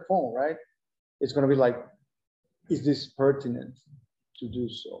even their phone, right? It's going to be like, is this pertinent to do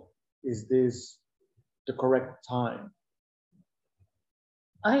so? Is this the correct time?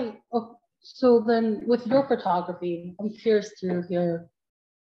 So then with your photography, I'm curious to hear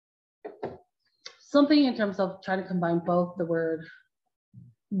something in terms of trying to combine both the word,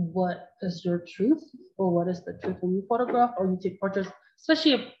 what is your truth, or what is the truth when you photograph or you take portraits,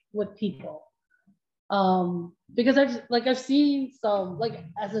 especially with people. Because I've seen some, like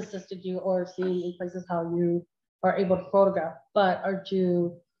as assisted you or seen in places how you are able to photograph, but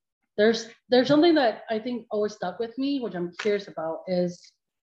there's something that I think always stuck with me, which I'm curious about, is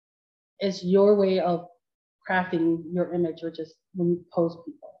your way of crafting your image, which is when you pose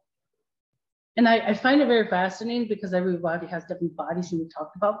people. And I find it very fascinating because everybody has different bodies, and we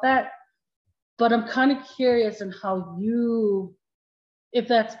talked about that. But I'm kind of curious in how if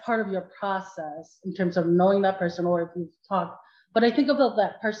that's part of your process in terms of knowing that person, or if you've talked. But I think about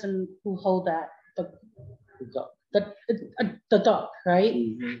that person who hold the dog, right?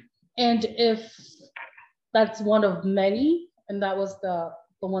 And if that's one of many, and that was the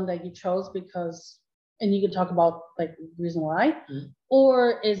one that you chose because, and you can talk about like the reason why,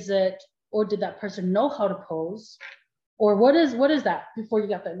 or did that person know how to pose, or what is that before you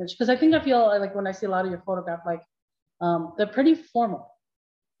got the image? Because I feel like when I see a lot of your photograph, like they're pretty formal.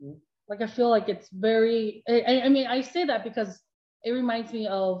 Like I feel like it's very, I mean, I say that because it reminds me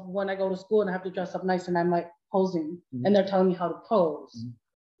of when I go to school and I have to dress up nice and I'm like posing and they're telling me how to pose.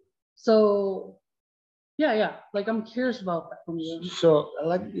 So yeah, like I'm curious about that from you. So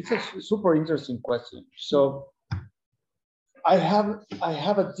like, it's a super interesting question. So I have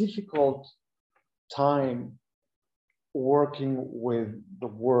a difficult time working with the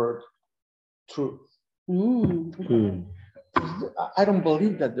word truth. I don't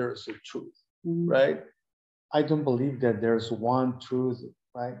believe that there's a truth, right? I don't believe that there's one truth,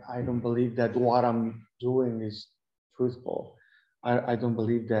 right? I don't believe that what I'm doing is truthful. I don't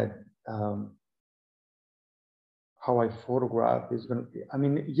believe that how I photograph is going to be, I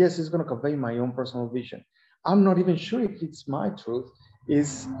mean, yes, it's going to convey my own personal vision. I'm not even sure if it's my truth.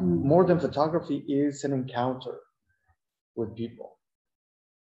 Is more than photography, is an encounter with people.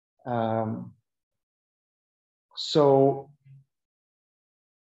 So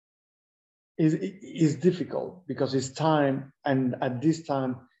it's difficult because it's time, and at this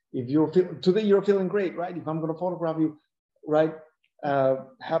time, if today you're feeling great, right? If I'm going to photograph you, right?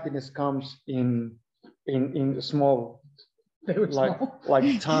 Happiness comes in small,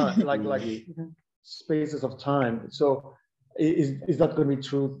 like time, like spaces of time. So is that going to be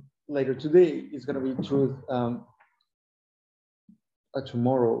truth later today? Is going to be truth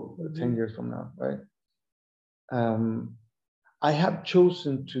tomorrow, 10 years from now, right? I have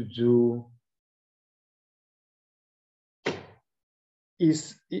chosen to do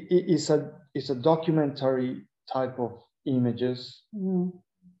is a documentary type of images,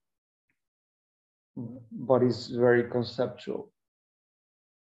 but it's very conceptual.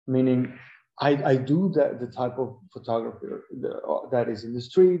 Meaning, I do the type of photography that is in the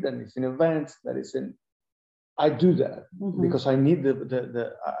street, that is in events, that is in. I do that because I need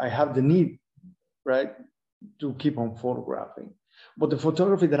I have the need, right, to keep on photographing. But the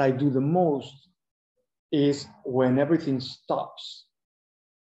photography that I do the most is when everything stops.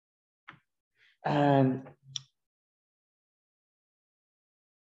 And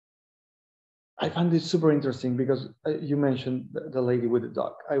I find this super interesting because you mentioned the lady with the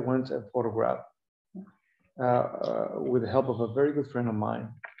dog. I went and photographed with the help of a very good friend of mine.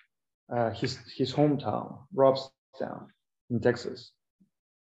 his hometown, Robstown in Texas,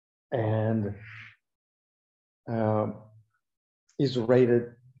 and is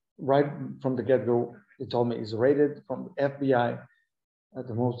rated right from the get-go. He told me is rated from the FBI at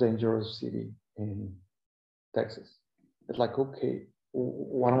the most dangerous city in Texas. It's like, okay,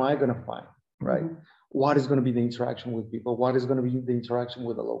 what am I going to find, right? Mm-hmm. What is going to be the interaction with people? What is going to be the interaction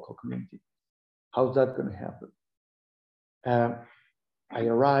with the local community? How's that going to happen? I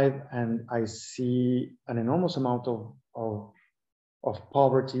arrive and I see an enormous amount of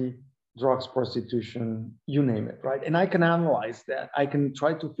poverty, drugs, prostitution, you name it, right? And I can analyze that. I can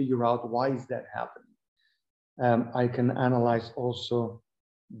try to figure out why is that happening. I can analyze also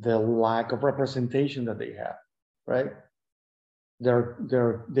the lack of representation that they have, right?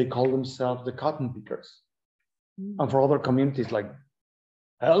 They call themselves the cotton pickers. And for other communities, like,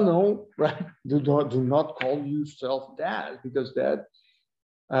 hell no, right? Do not call yourself that, because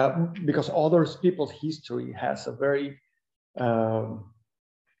because other people's history has a very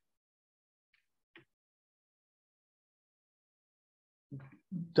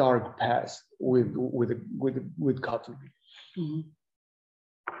dark past with cotton. Mm-hmm.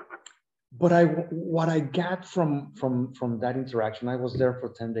 But what I got from that interaction, I was there for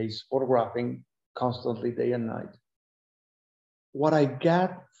 10 days photographing constantly, day and night. What I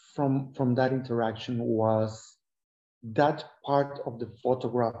got from that interaction was that part of the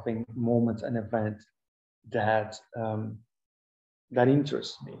photographing moment and event that that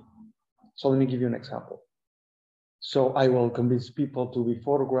interests me. So let me give you an example. So I will convince people to be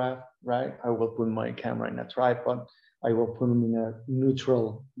photographed, right? I will put my camera in a tripod. I will put them in a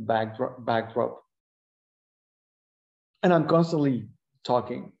neutral backdrop. And I'm constantly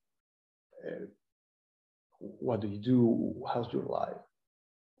talking. What do you do? How's your life?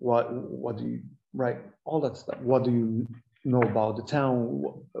 What do you, right? All that stuff. What do you know about the town?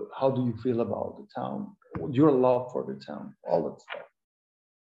 How do you feel about the town? Your love for the town, all that stuff.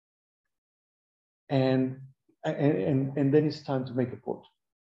 And then it's time to make a photo.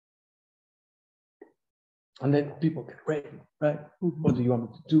 And then people get ready, right? Mm-hmm. What do you want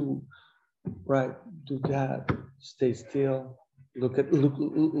me to do? Right? Do that. Stay still. Look at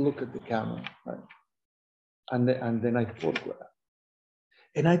the camera, right? And then I photograph.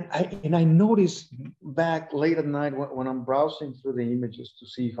 And I noticed back late at night when I'm browsing through the images to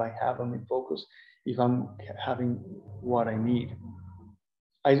see if I have them in focus, if I'm having what I need.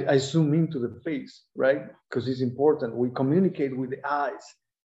 I zoom into the face, right? Because it's important. We communicate with the eyes.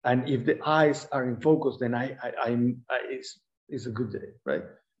 And if the eyes are in focus, then it's a good day, right?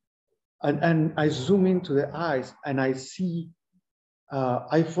 And I zoom into the eyes and I see,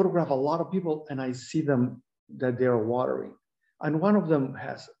 I photograph a lot of people and I see them that they're watering. And one of them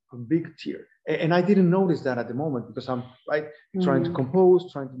has a big tear. And I didn't notice that at the moment because I'm trying to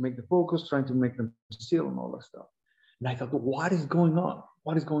compose, trying to make the focus, trying to make them still and all that stuff. And I thought, what is going on?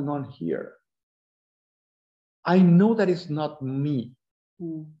 What is going on here? I know that it's not me.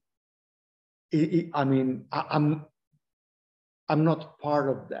 I mean, I'm not part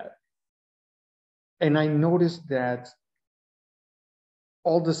of that. And I noticed that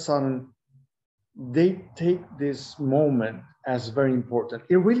all of a sudden, they take this moment as very important.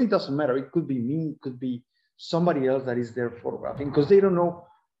 It really doesn't matter. It could be me, it could be somebody else that is there photographing, because they don't know,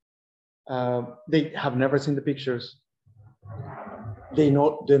 they have never seen the pictures. They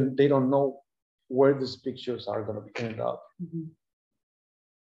don't know where these pictures are going to end up. Mm-hmm.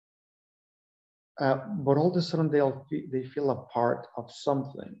 But all of a sudden they feel a part of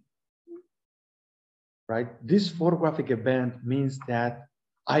something, right? This photographic event means that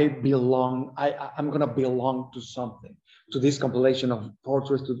I belong, I'm going to belong to something, to this compilation of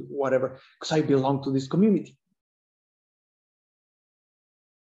portraits, to whatever, because I belong to this community.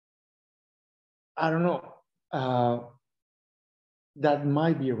 I don't know. That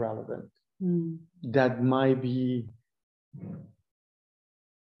might be relevant. That might be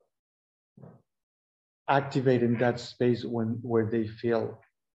activating that space where they feel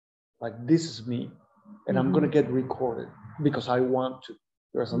like this is me, and I'm going to get recorded because I want to.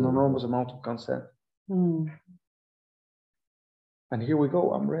 There's an enormous amount of consent. And here we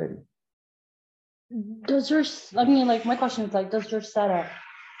go, I'm ready. My question is does your setup,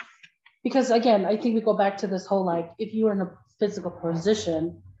 because again, I think we go back to this whole, if you were in a physical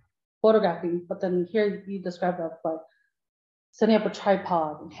position, photographing, but then here you described that, setting up a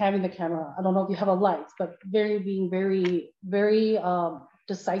tripod and having the camera. I don't know if you have a light, but being very, very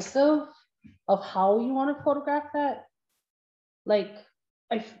decisive of how you want to photograph that.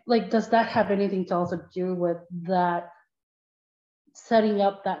 Does that have anything to also do with that, setting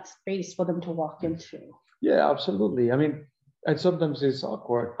up that space for them to walk into? Yeah, absolutely. I mean, And sometimes it's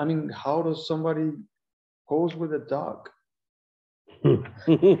awkward. I mean, how does somebody pose with a dog?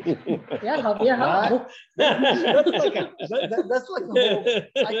 Yeah, how? That's like that's like a whole,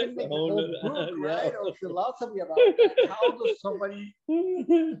 I can make a whole book, right, or philosophy about that. How does somebody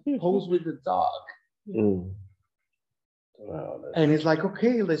pose with the dog? Wow, and it's like,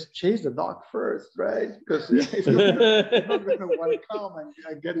 okay, let's chase the dog first, right? Because if they're not going to want to come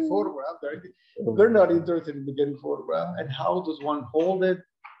and get photographed, they're not interested in getting photographed. And how does one hold it,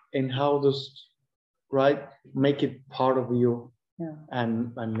 and how does, right, make it part of you,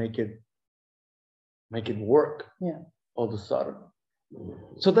 and make it work, all of a sudden.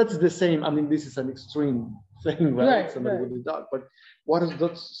 So that's the same. I mean, this is an extreme thing, right? Somebody with a dog, but what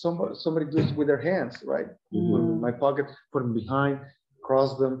does somebody does with their hands, right? In my pocket, put them behind,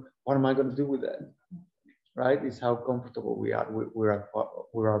 cross them. What am I going to do with that? Right? It's how comfortable we are with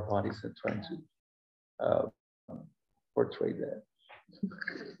our bodies and trying to portray that.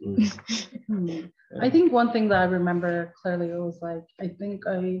 I think one thing that I remember clearly, it was like, I think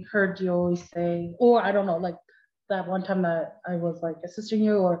I heard you always say, or I don't know, like that one time that I was like assisting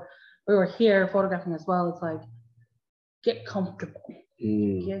you, or we were here photographing as well. It's like, get comfortable,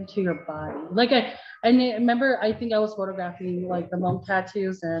 get into your body. Like I remember, I think I was photographing like the monk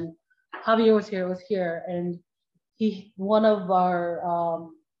tattoos, and Javier was here, and one of our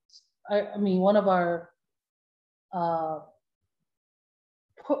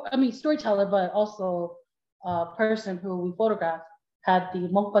storyteller, but also person who we photographed, had the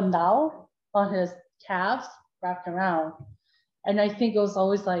monk bandao on his calves wrapped around. And I think it was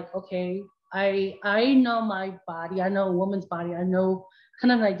always like, okay, I know my body, I know a woman's body, I know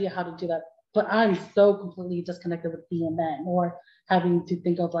kind of an idea how to do that, but I'm so completely disconnected with being a man, or having to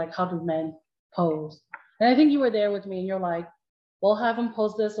think of like, how do men pose? And I think you were there with me, and you're like, we'll have him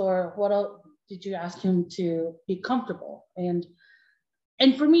pose this, or what else did you ask him to be comfortable? And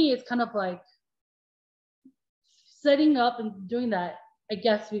for me, it's kind of like setting up and doing that. I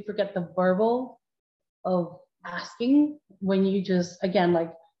guess we forget the verbal of asking, when you just, again,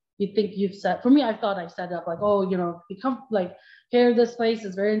 like, you think you've set, for me, I thought I set up like, oh, become like, here, this place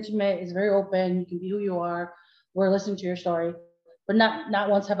is very intimate, it's very open, you can be who you are, we're listening to your story. But not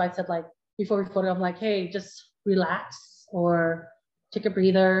once have I said, like, before we photo, I'm like, hey, just relax, or take a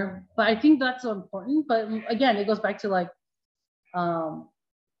breather. But I think that's so important. But again, it goes back to like,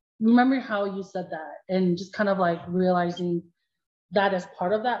 remember how you said that, and just kind of like realizing that as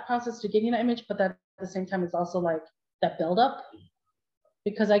part of that process to getting that image, but that at the same time, it's also like that buildup.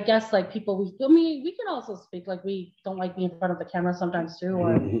 Because I guess like people, we can also speak like we don't like being in front of the camera sometimes too,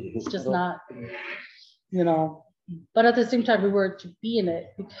 or it's just not, but at the same time, we were to be in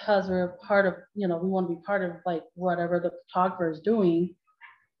it because we're part of, we want to be part of like whatever the photographer is doing,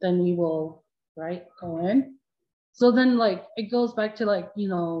 then we will, right, go in. So then like, it goes back to like, I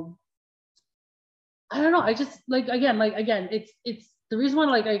don't know. I just like, again, it's the reason why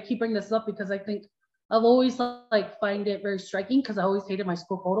like I keep bringing this up, because I think I've always like find it very striking, because I always hated my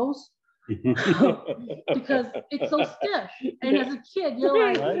school photos because it's so stiff. And as a kid, you're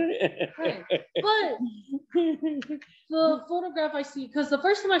like, hey. But the photograph I see, because the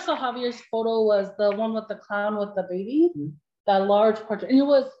first time I saw Javier's photo was the one with the clown with the baby, that large portrait, and it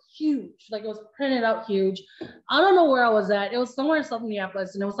was huge, like it was printed out huge. I don't know where I was at. It was somewhere in South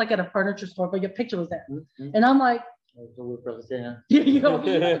Minneapolis, and it was like at a furniture store, but your picture was there. And I'm like,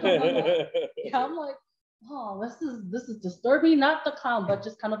 I'm like, oh, this is disturbing. Not the clown, but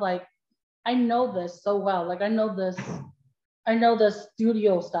just kind of like, I know this so well. Like I know the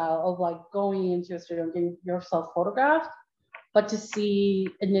studio style of like going into a studio and getting yourself photographed, but to see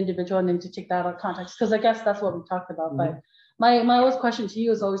an individual and then to take that out of context, because I guess that's what we talked about. But my always question to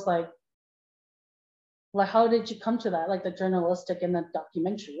you is always like how did you come to that, like the journalistic and the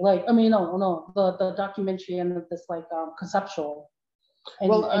documentary? Like, I mean, the documentary and this like conceptual,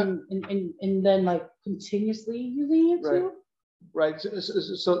 and then like continuously using it too. Right. So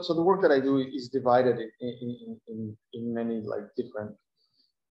the work that I do is divided in many like different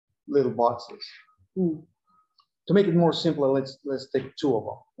little boxes. To make it more simple, let's take two of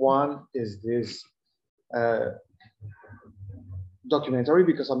them. One is this documentary,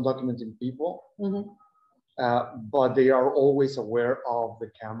 because I'm documenting people, but they are always aware of the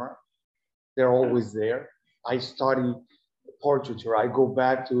camera. They're always there. I study portraiture. I go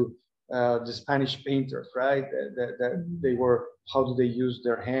back to the Spanish painters, right? That they were, how do they use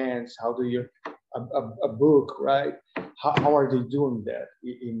their hands? How do you, a book, right? How are they doing that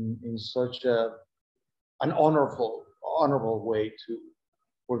in such an honorable way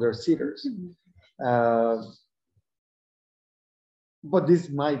for their sitters? But this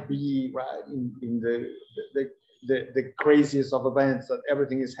might be right in the the craziest of events, that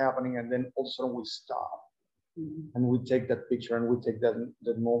everything is happening, and then all of a sudden we stop. And we take that picture and we take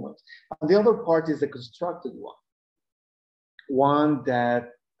that moment. And the other part is the constructed one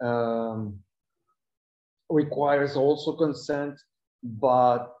that requires also consent,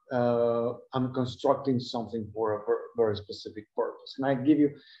 but I'm constructing something for a very specific purpose. And I give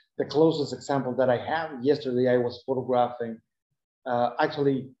you the closest example that I have. Yesterday, I was photographing,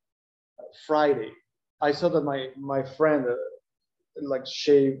 actually Friday. I saw that my friend like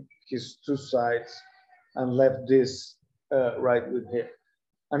shaved his two sides and left this right with him.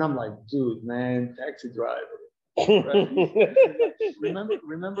 And I'm like, dude, man, taxi driver. Right? remember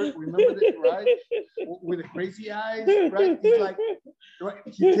that, right? With the crazy eyes, right? He's like, right?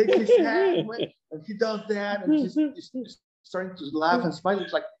 He takes his hand and he does that, and he's starting to laugh and smile.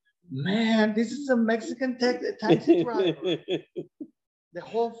 It's like, man, this is a Mexican taxi driver. The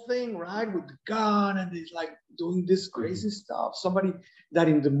whole thing, right, with the gun, and he's like doing this crazy stuff. Somebody that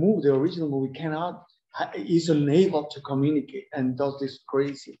in the original movie, is unable to communicate and does these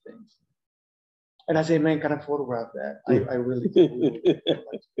crazy things. And I say, man, can I photograph that? I really do. Like to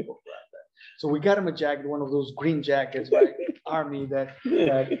photograph that. So we got him a jacket, one of those green jackets, right? Army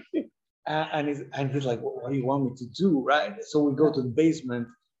and he's like, what do you want me to do, right? So we go to the basement,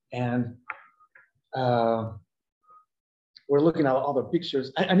 and we're looking at other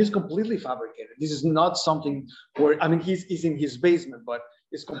pictures, and it's completely fabricated. This is not something where, I mean, he's in his basement, but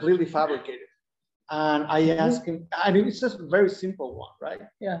it's completely fabricated. And I asked him, I mean, it's just a very simple one, right?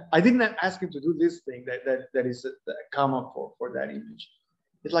 Yeah. I didn't ask him to do this thing that is common for that image.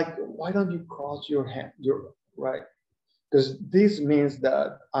 It's like, why don't you cross your hand, right? Because this means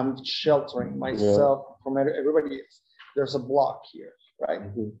that I'm sheltering myself from everybody else. There's a block here, right?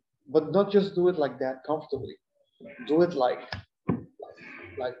 But not just do it like that comfortably. Do it like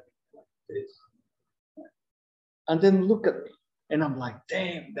this. And then look at me. And I'm like,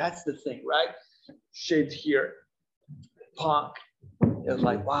 damn, that's the thing, right? Shaped here, punk. It's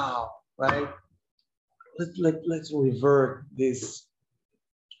like, wow, right? Let's revert this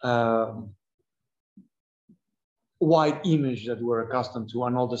white image that we're accustomed to,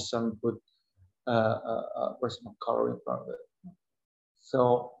 and all of a sudden put personal color in front of it.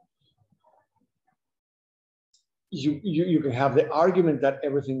 So you can have the argument that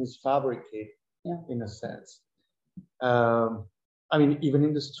everything is fabricated, in a sense. I mean, even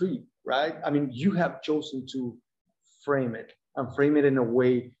in the street, right? I mean, you have chosen to frame it in a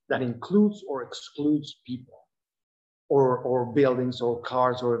way that includes or excludes people, or buildings, or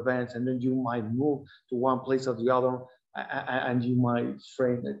cars, or events, and then you might move to one place or the other, and you might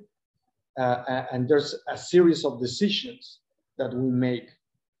frame it. And there's a series of decisions that we make,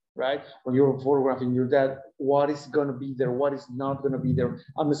 right? When you're photographing your dad, what is going to be there, what is not going to be there.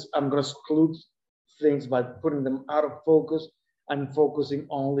 I'm going to exclude things by putting them out of focus and focusing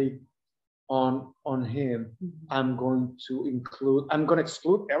only on him. I'm going to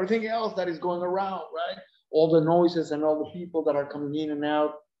exclude everything else that is going around, right? All the noises and all the people that are coming in and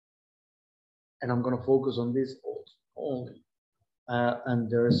out. And I'm going to focus on this only. And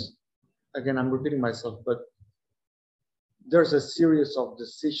there's, again, I'm repeating myself, but there's a series of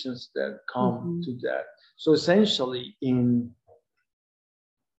decisions that come to that. So essentially, in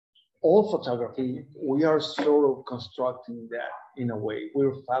all photography, we are sort of constructing that in a way.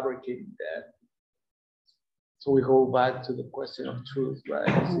 We're fabricating that. So we go back to the question of truth, right?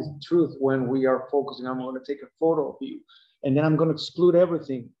 This is truth when we are focusing. I'm going to take a photo of you, and then I'm going to exclude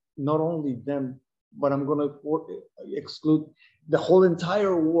everything, not only them, but I'm going to exclude the whole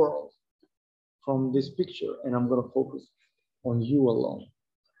entire world from this picture, and I'm going to focus on you alone.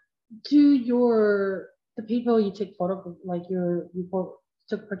 Do the people you take photo, like you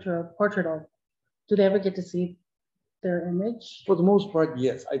took portrait of, do they ever get to see their image? For the most part,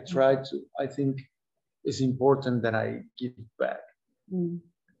 yes. I try to. I think it's important that I give back,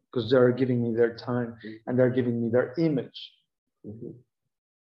 because they're giving me their time and they're giving me their image.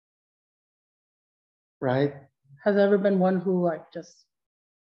 Right? Has there ever been one who like just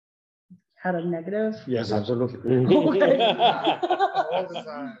had a negative? Yes, absolutely. All the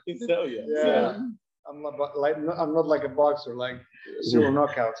time. So yeah. I'm not like a boxer, like zero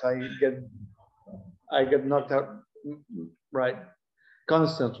knockouts. I get knocked out, right,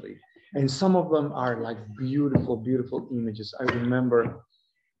 constantly. And some of them are like beautiful, beautiful images. I remember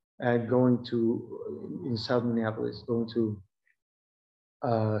going in South Minneapolis, going to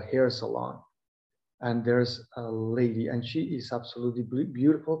a hair salon. And there's a lady, and she is absolutely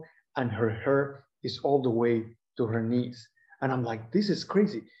beautiful, and her hair is all the way to her knees. And I'm like, this is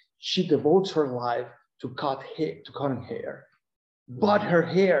crazy. She devotes her life to cutting hair, but her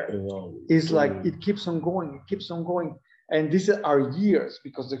hair is like, it keeps on going, it keeps on going. And these are years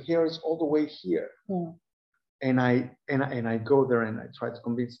because the hair is all the way here. And I go there and I try to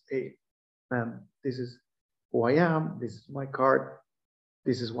convince, hey, ma'am, this is who I am, this is my card,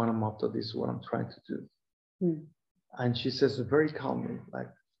 this is what I'm up to, this is what I'm trying to do. And she says very calmly, like,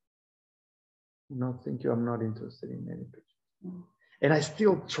 no, thank you, I'm not interested in any pictures. And I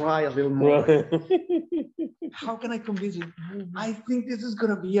still try a little more. How can I convince you? I think this is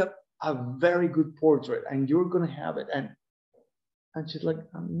gonna be a very good portrait and you're gonna have it. And she's like,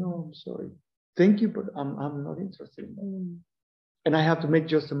 no, I'm sorry. Thank you, but I'm not interested in that. And I have to make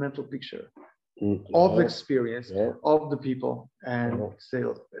just a mental picture of the experience, of the people, and say,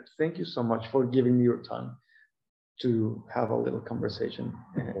 thank you so much for giving me your time to have a little conversation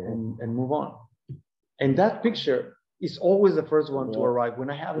and move on. And that picture is always the first one to arrive. When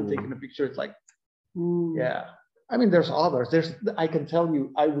I haven't taken a picture, it's like, yeah. I mean, there's others. I can tell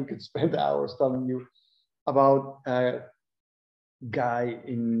you, we could spend hours telling you about a guy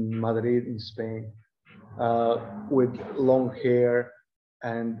in Madrid, in Spain, with long hair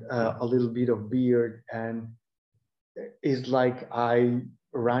and a little bit of beard, and it's like I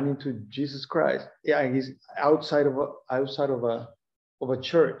ran into Jesus Christ. Yeah, he's outside of a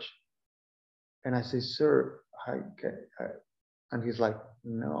church, and I say, "Sir, and he's like,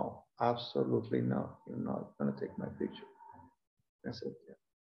 "No, absolutely not. You're not gonna take my picture." I said,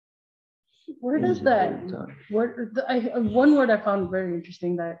 "Yeah." Where does that? One word I found very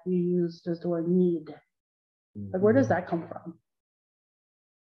interesting that you used is the word need. Like, where does that come from?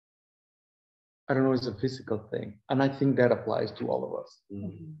 I don't know, it's a physical thing. And I think that applies to all of us.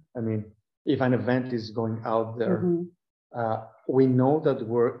 I mean, if an event is going out there, we know that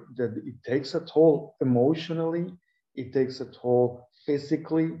it takes a toll emotionally, it takes a toll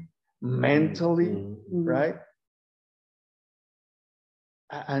physically, mentally, right?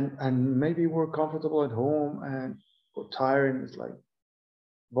 And maybe we're comfortable at home and we're tired and it's like,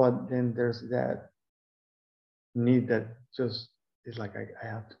 but then there's that need that just is like, I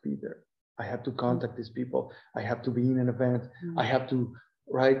have to be there. I have to contact these people. I have to be in an event. I have to,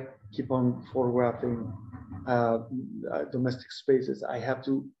 keep on photographing domestic spaces. I have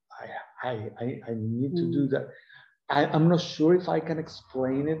to, I need to do that. I'm not sure if I can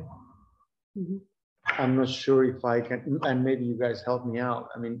explain it. I'm not sure if I can, and maybe you guys help me out.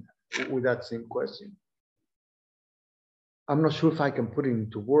 I mean, with that same question. I'm not sure if I can put it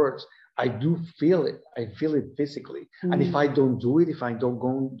into words. I do feel it. I feel it physically. And if I don't do it, if I don't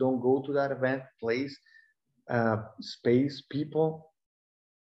go to that event, place, space, people,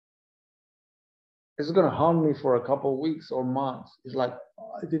 it's gonna haunt me for a couple of weeks or months. It's like,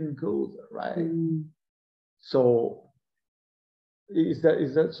 oh, I didn't go there, right? So is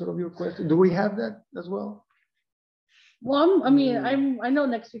that sort of your question? Do we have that as well? Well, I know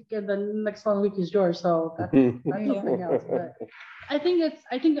next week, the next 1 week is yours, so that's something else. But I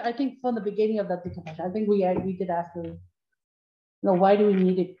think from the beginning of that decompression, I think we did ask them, why do we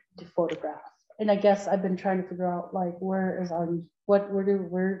need it to photograph? And I guess I've been trying to figure out, like, where is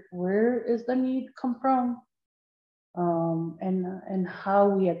the need come from, and how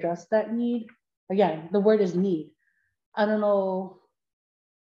we address that need. Again, the word is need. I don't know.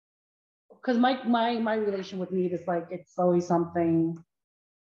 Because my relation with need is like, it's always something,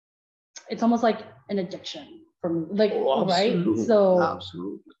 it's almost like an addiction for me, like, right? So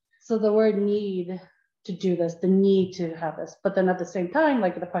absolutely. So the word need to do this, the need to have this, but then at the same time,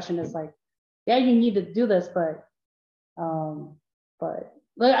 like, the question is like, yeah, you need to do this, but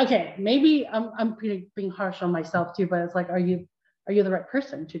like, okay, maybe I'm being harsh on myself too, but it's like, are you the right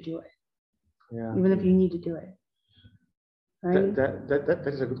person to do it? Yeah. Even if you need to do it. Right? That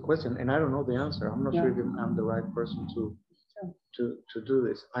is a good question, and I don't know the answer. I'm not sure if I'm the right person to do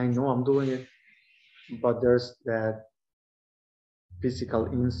this. I know I'm doing it, but there's that physical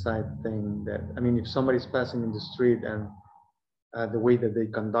insight thing that, I mean, if somebody's passing in the street and the way that they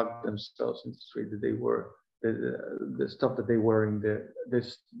conduct themselves in the street, that they were the stuff that they were in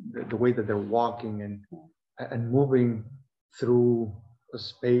the way that they're walking and moving through a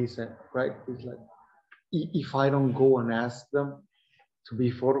space, and it's like, if I don't go and ask them to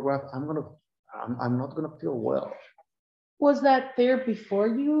be photographed, I'm not gonna feel well. Was that there before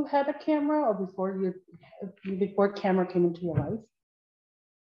you had a camera, or before camera came into your life?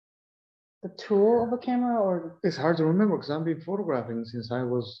 The tool of a camera, or? It's hard to remember because I've been photographing since I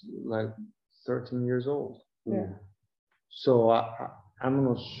was like 13 years old. Yeah. So I'm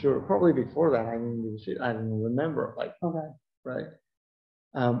not sure. Probably before that, I don't remember. Like, okay. Right.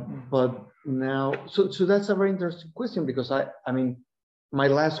 But now, so that's a very interesting question, because I mean, my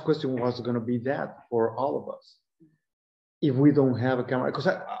last question was going to be that for all of us. if we don't have a camera, because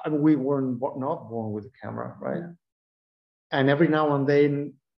we were not born with a camera, right? Yeah. And every now and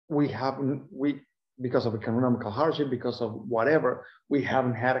then because of economical hardship, because of whatever, we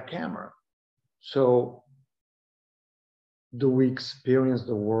haven't had a camera. So do we experience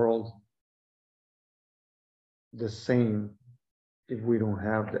the world the same if we don't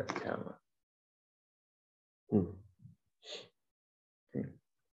have that camera?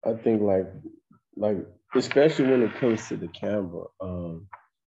 I think like especially when it comes to the camera,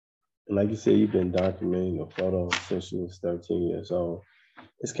 like you said, you've been documenting your photos since you was 13 years old.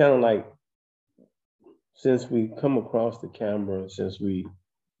 It's kind of like, since we come across the camera, since we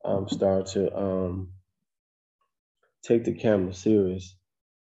start to take the camera serious,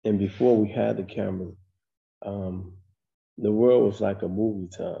 and before we had the camera, the world was like a movie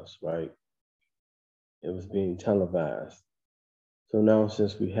to us, right? It was being televised. So now,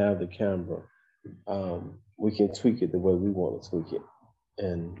 since we have the camera, we can tweak it the way we want to tweak it.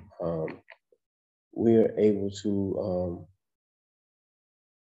 And we are able to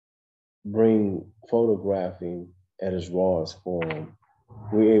bring photographing at its rawest form.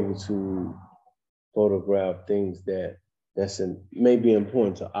 We're able to photograph things that's may be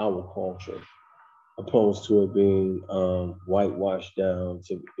important to our culture, opposed to it being whitewashed down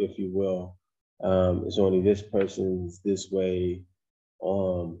to, if you will, it's only this person's this way,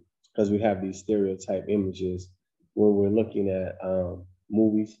 because we have these stereotype images when we're looking at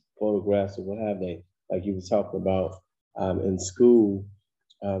movies, photographs, or what have they. Like you were talking about in school,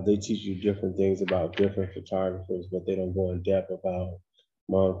 they teach you different things about different photographers, but they don't go in depth about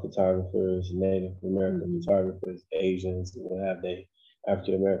Hmong photographers, Native American photographers, Asians, and what have they,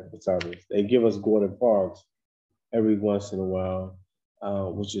 African American photographers. They give us Gordon Parks every once in a while,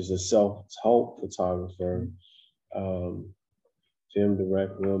 which is a self-taught photographer, film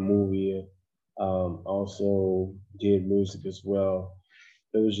director, movie, also did music as well.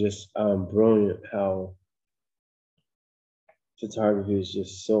 It was just brilliant how photography is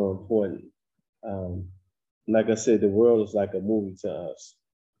just so important. Like I said, the world is like a movie to us.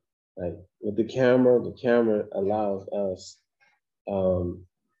 Like with the camera allows us,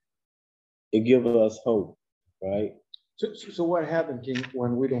 it gives us hope, right? So what happens, King,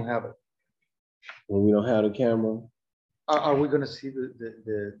 when we don't have it? When we don't have the camera? Are we going to see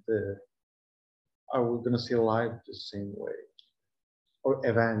are we going to see life the same way? Or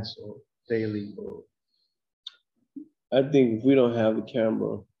events or daily? Or... I think if we don't have the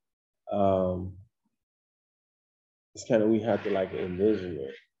camera, it's kind of, we have to like envision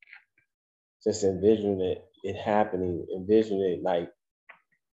it. Just envision it happening, envision it like,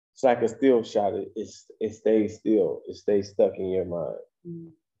 it's like a still shot. It stays still. It stays stuck in your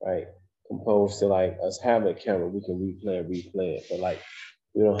mind, right? Composed to like us having a camera, we can replay it. But like,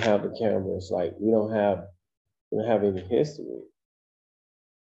 we don't have the camera. It's like we don't have any history.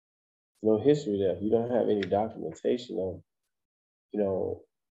 No history there. You don't have any documentation of,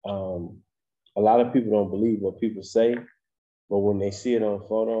 a lot of people don't believe what people say, but when they see it on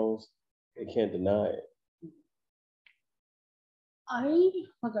photos, they can't deny it.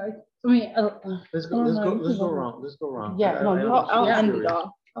 Let's go around. Yeah, I'll end it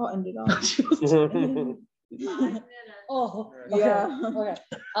off. I'll end it off. Oh, okay. Yeah. Okay.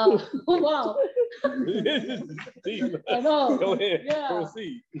 Wow. I know. Go ahead. Yeah.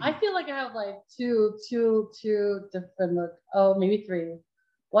 Proceed. I feel like I have like two different maybe three.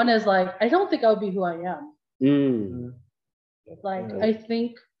 One is like, I don't think I would be who I am. Like, I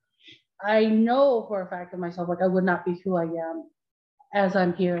think I know for a fact of myself, like I would not be who I am as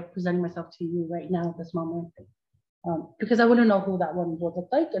I'm here presenting myself to you right now at this moment. Because I wouldn't know who that one would look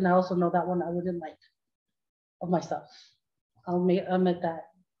like. And I also know that one I wouldn't like of myself. I'll admit that.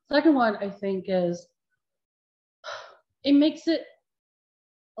 Second one, I think, is it makes it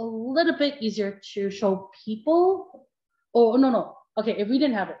a little bit easier to show people. Oh, no. Okay, if we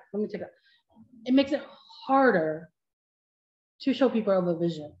didn't have it, let me take that. It makes it harder to show people of a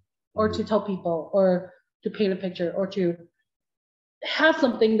vision, or to tell people, or to paint a picture, or to have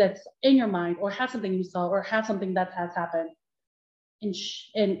something that's in your mind, or have something you saw, or have something that has happened,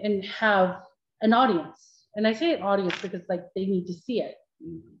 and have an audience. And I say an audience because like they need to see it,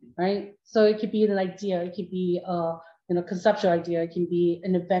 right? So it could be an idea, it could be a conceptual idea, it can be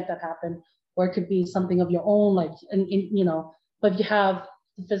an event that happened, or it could be something of your own, like but if you have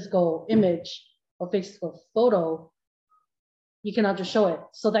the physical image or physical photo, you cannot just show it.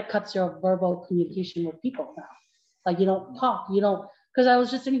 So that cuts your verbal communication with people now. Like you don't talk, because I was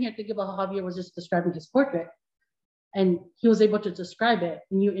just sitting here thinking about how Javier was just describing his portrait, and he was able to describe it,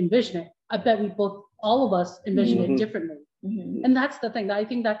 and you envision it. I bet all of us envision it differently. And that's the thing that I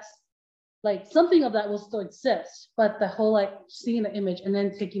think that's like something of that will still exist, but the whole like seeing the image and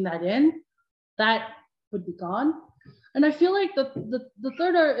then taking that in, that would be gone. And I feel like the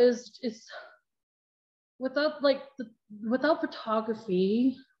third art is without like without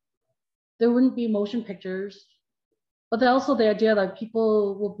photography, there wouldn't be motion pictures. But then also the idea that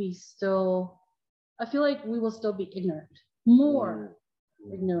people will be still, I feel like we will still be ignorant, more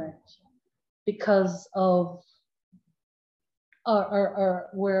ignorant, because of our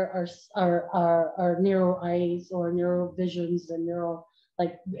narrow eyes or narrow visions and narrow,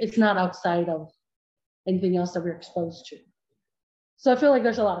 like it's not outside of anything else that we're exposed to. So I feel like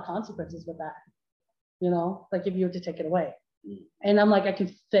there's a lot of consequences with that, you know, like if you were to take it away. And I'm like, I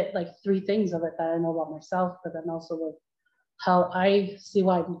can fit like 3 things of it that I know about myself, but then also with how I see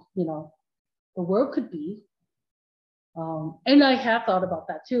why, you know, the world could be. And I have thought about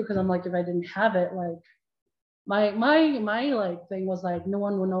that too, because I'm like, if I didn't have it, like my like thing was like, no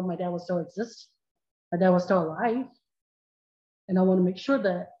one would know my dad was still exist. My dad was still alive. And I want to make sure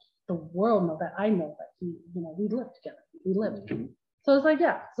that the world know that I know that he, you know, we lived together. We lived. So it's like,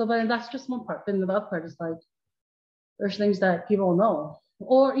 yeah. So but that's just one part. Then the other part is like, there's things that people know.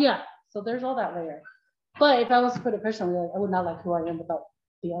 Or yeah, so there's all that layer. But if I was to put it personally, like I would not like who I am without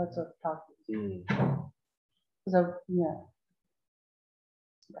the arts of photography. So yeah.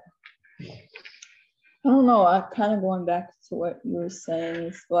 I don't know. I kind of going back to what you were saying.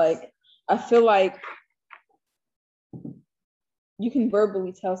 It's like, I feel like you can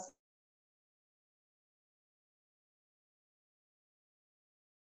verbally tell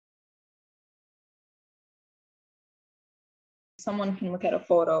someone can look at a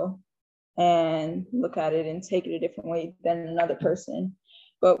photo and look at it and take it a different way than another person.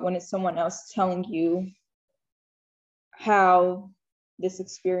 But when it's someone else telling you how this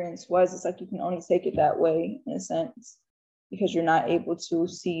experience was, it's like you can only take it that way in a sense, because you're not able to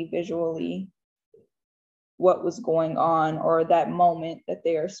see visually what was going on or that moment that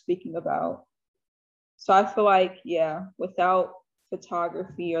they are speaking about. So I feel like, yeah, without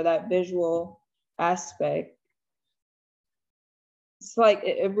photography or that visual aspect, it's like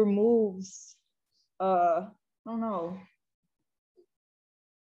it removes, I don't know.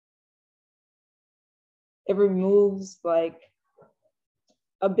 It removes like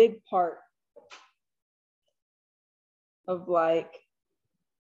a big part of like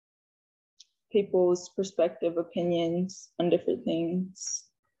people's perspective, opinions on different things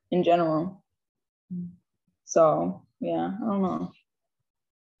in general. So yeah, I don't know.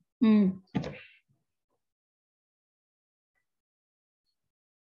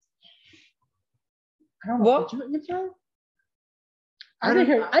 I don't know. Did you answer? I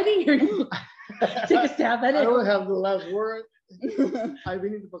didn't hear you. Take a stab at it. I don't have the last word. I've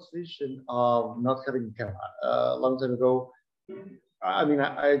been in the position of not having a camera. A long time ago, I mean,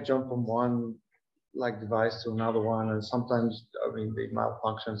 I jump from one like device to another one, and sometimes, I mean, they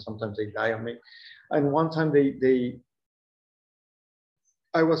malfunction, sometimes they die on me. And one time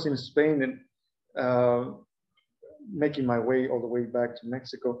I was in Spain and making my way all the way back to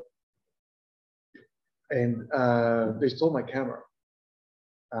Mexico, and they stole my camera.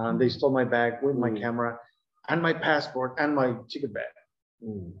 They stole my bag with my camera and my passport and my ticket bag.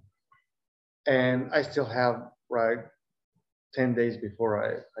 And I still have, right, 10 days before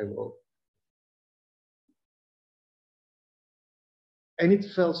I will. And it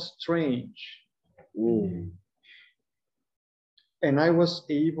felt strange. And I was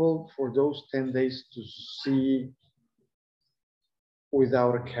able for those 10 days to see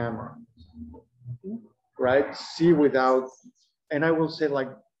without a camera, right? See without, and I will say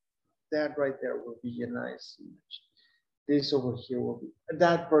like, that right there will be a nice image. This over here will be,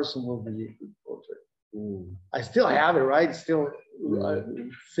 that person will be a good portrait. I still have it, right? Still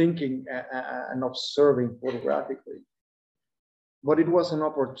thinking and observing photographically. But it was an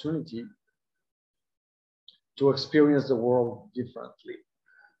opportunity to experience the world differently.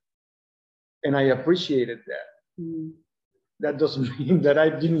 And I appreciated that. That doesn't mean that I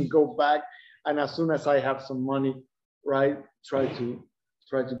didn't go back and as soon as I have some money, right, try to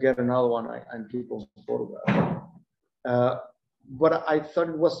get another one and keep on photograph. But I thought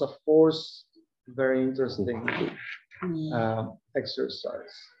it was a forced, very interesting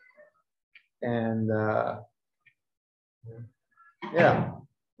exercise. And yeah,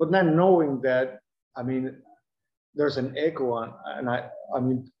 but not knowing that, I mean, there's an echo on, and I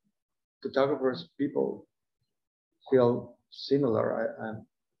mean, photographers, people feel similar.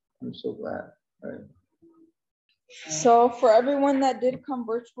 I'm so glad. Right? So for everyone that did come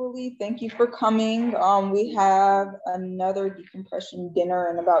virtually, thank you for coming. We have another decompression dinner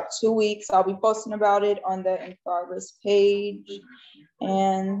in about 2 weeks. I'll be posting about it on the In Progress page.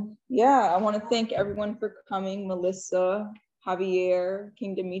 And yeah, I want to thank everyone for coming. Melissa, Javier,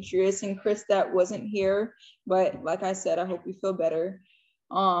 King Demetrius, and Chris that wasn't here. But like I said, I hope you feel better.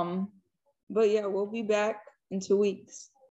 But yeah, we'll be back in 2 weeks.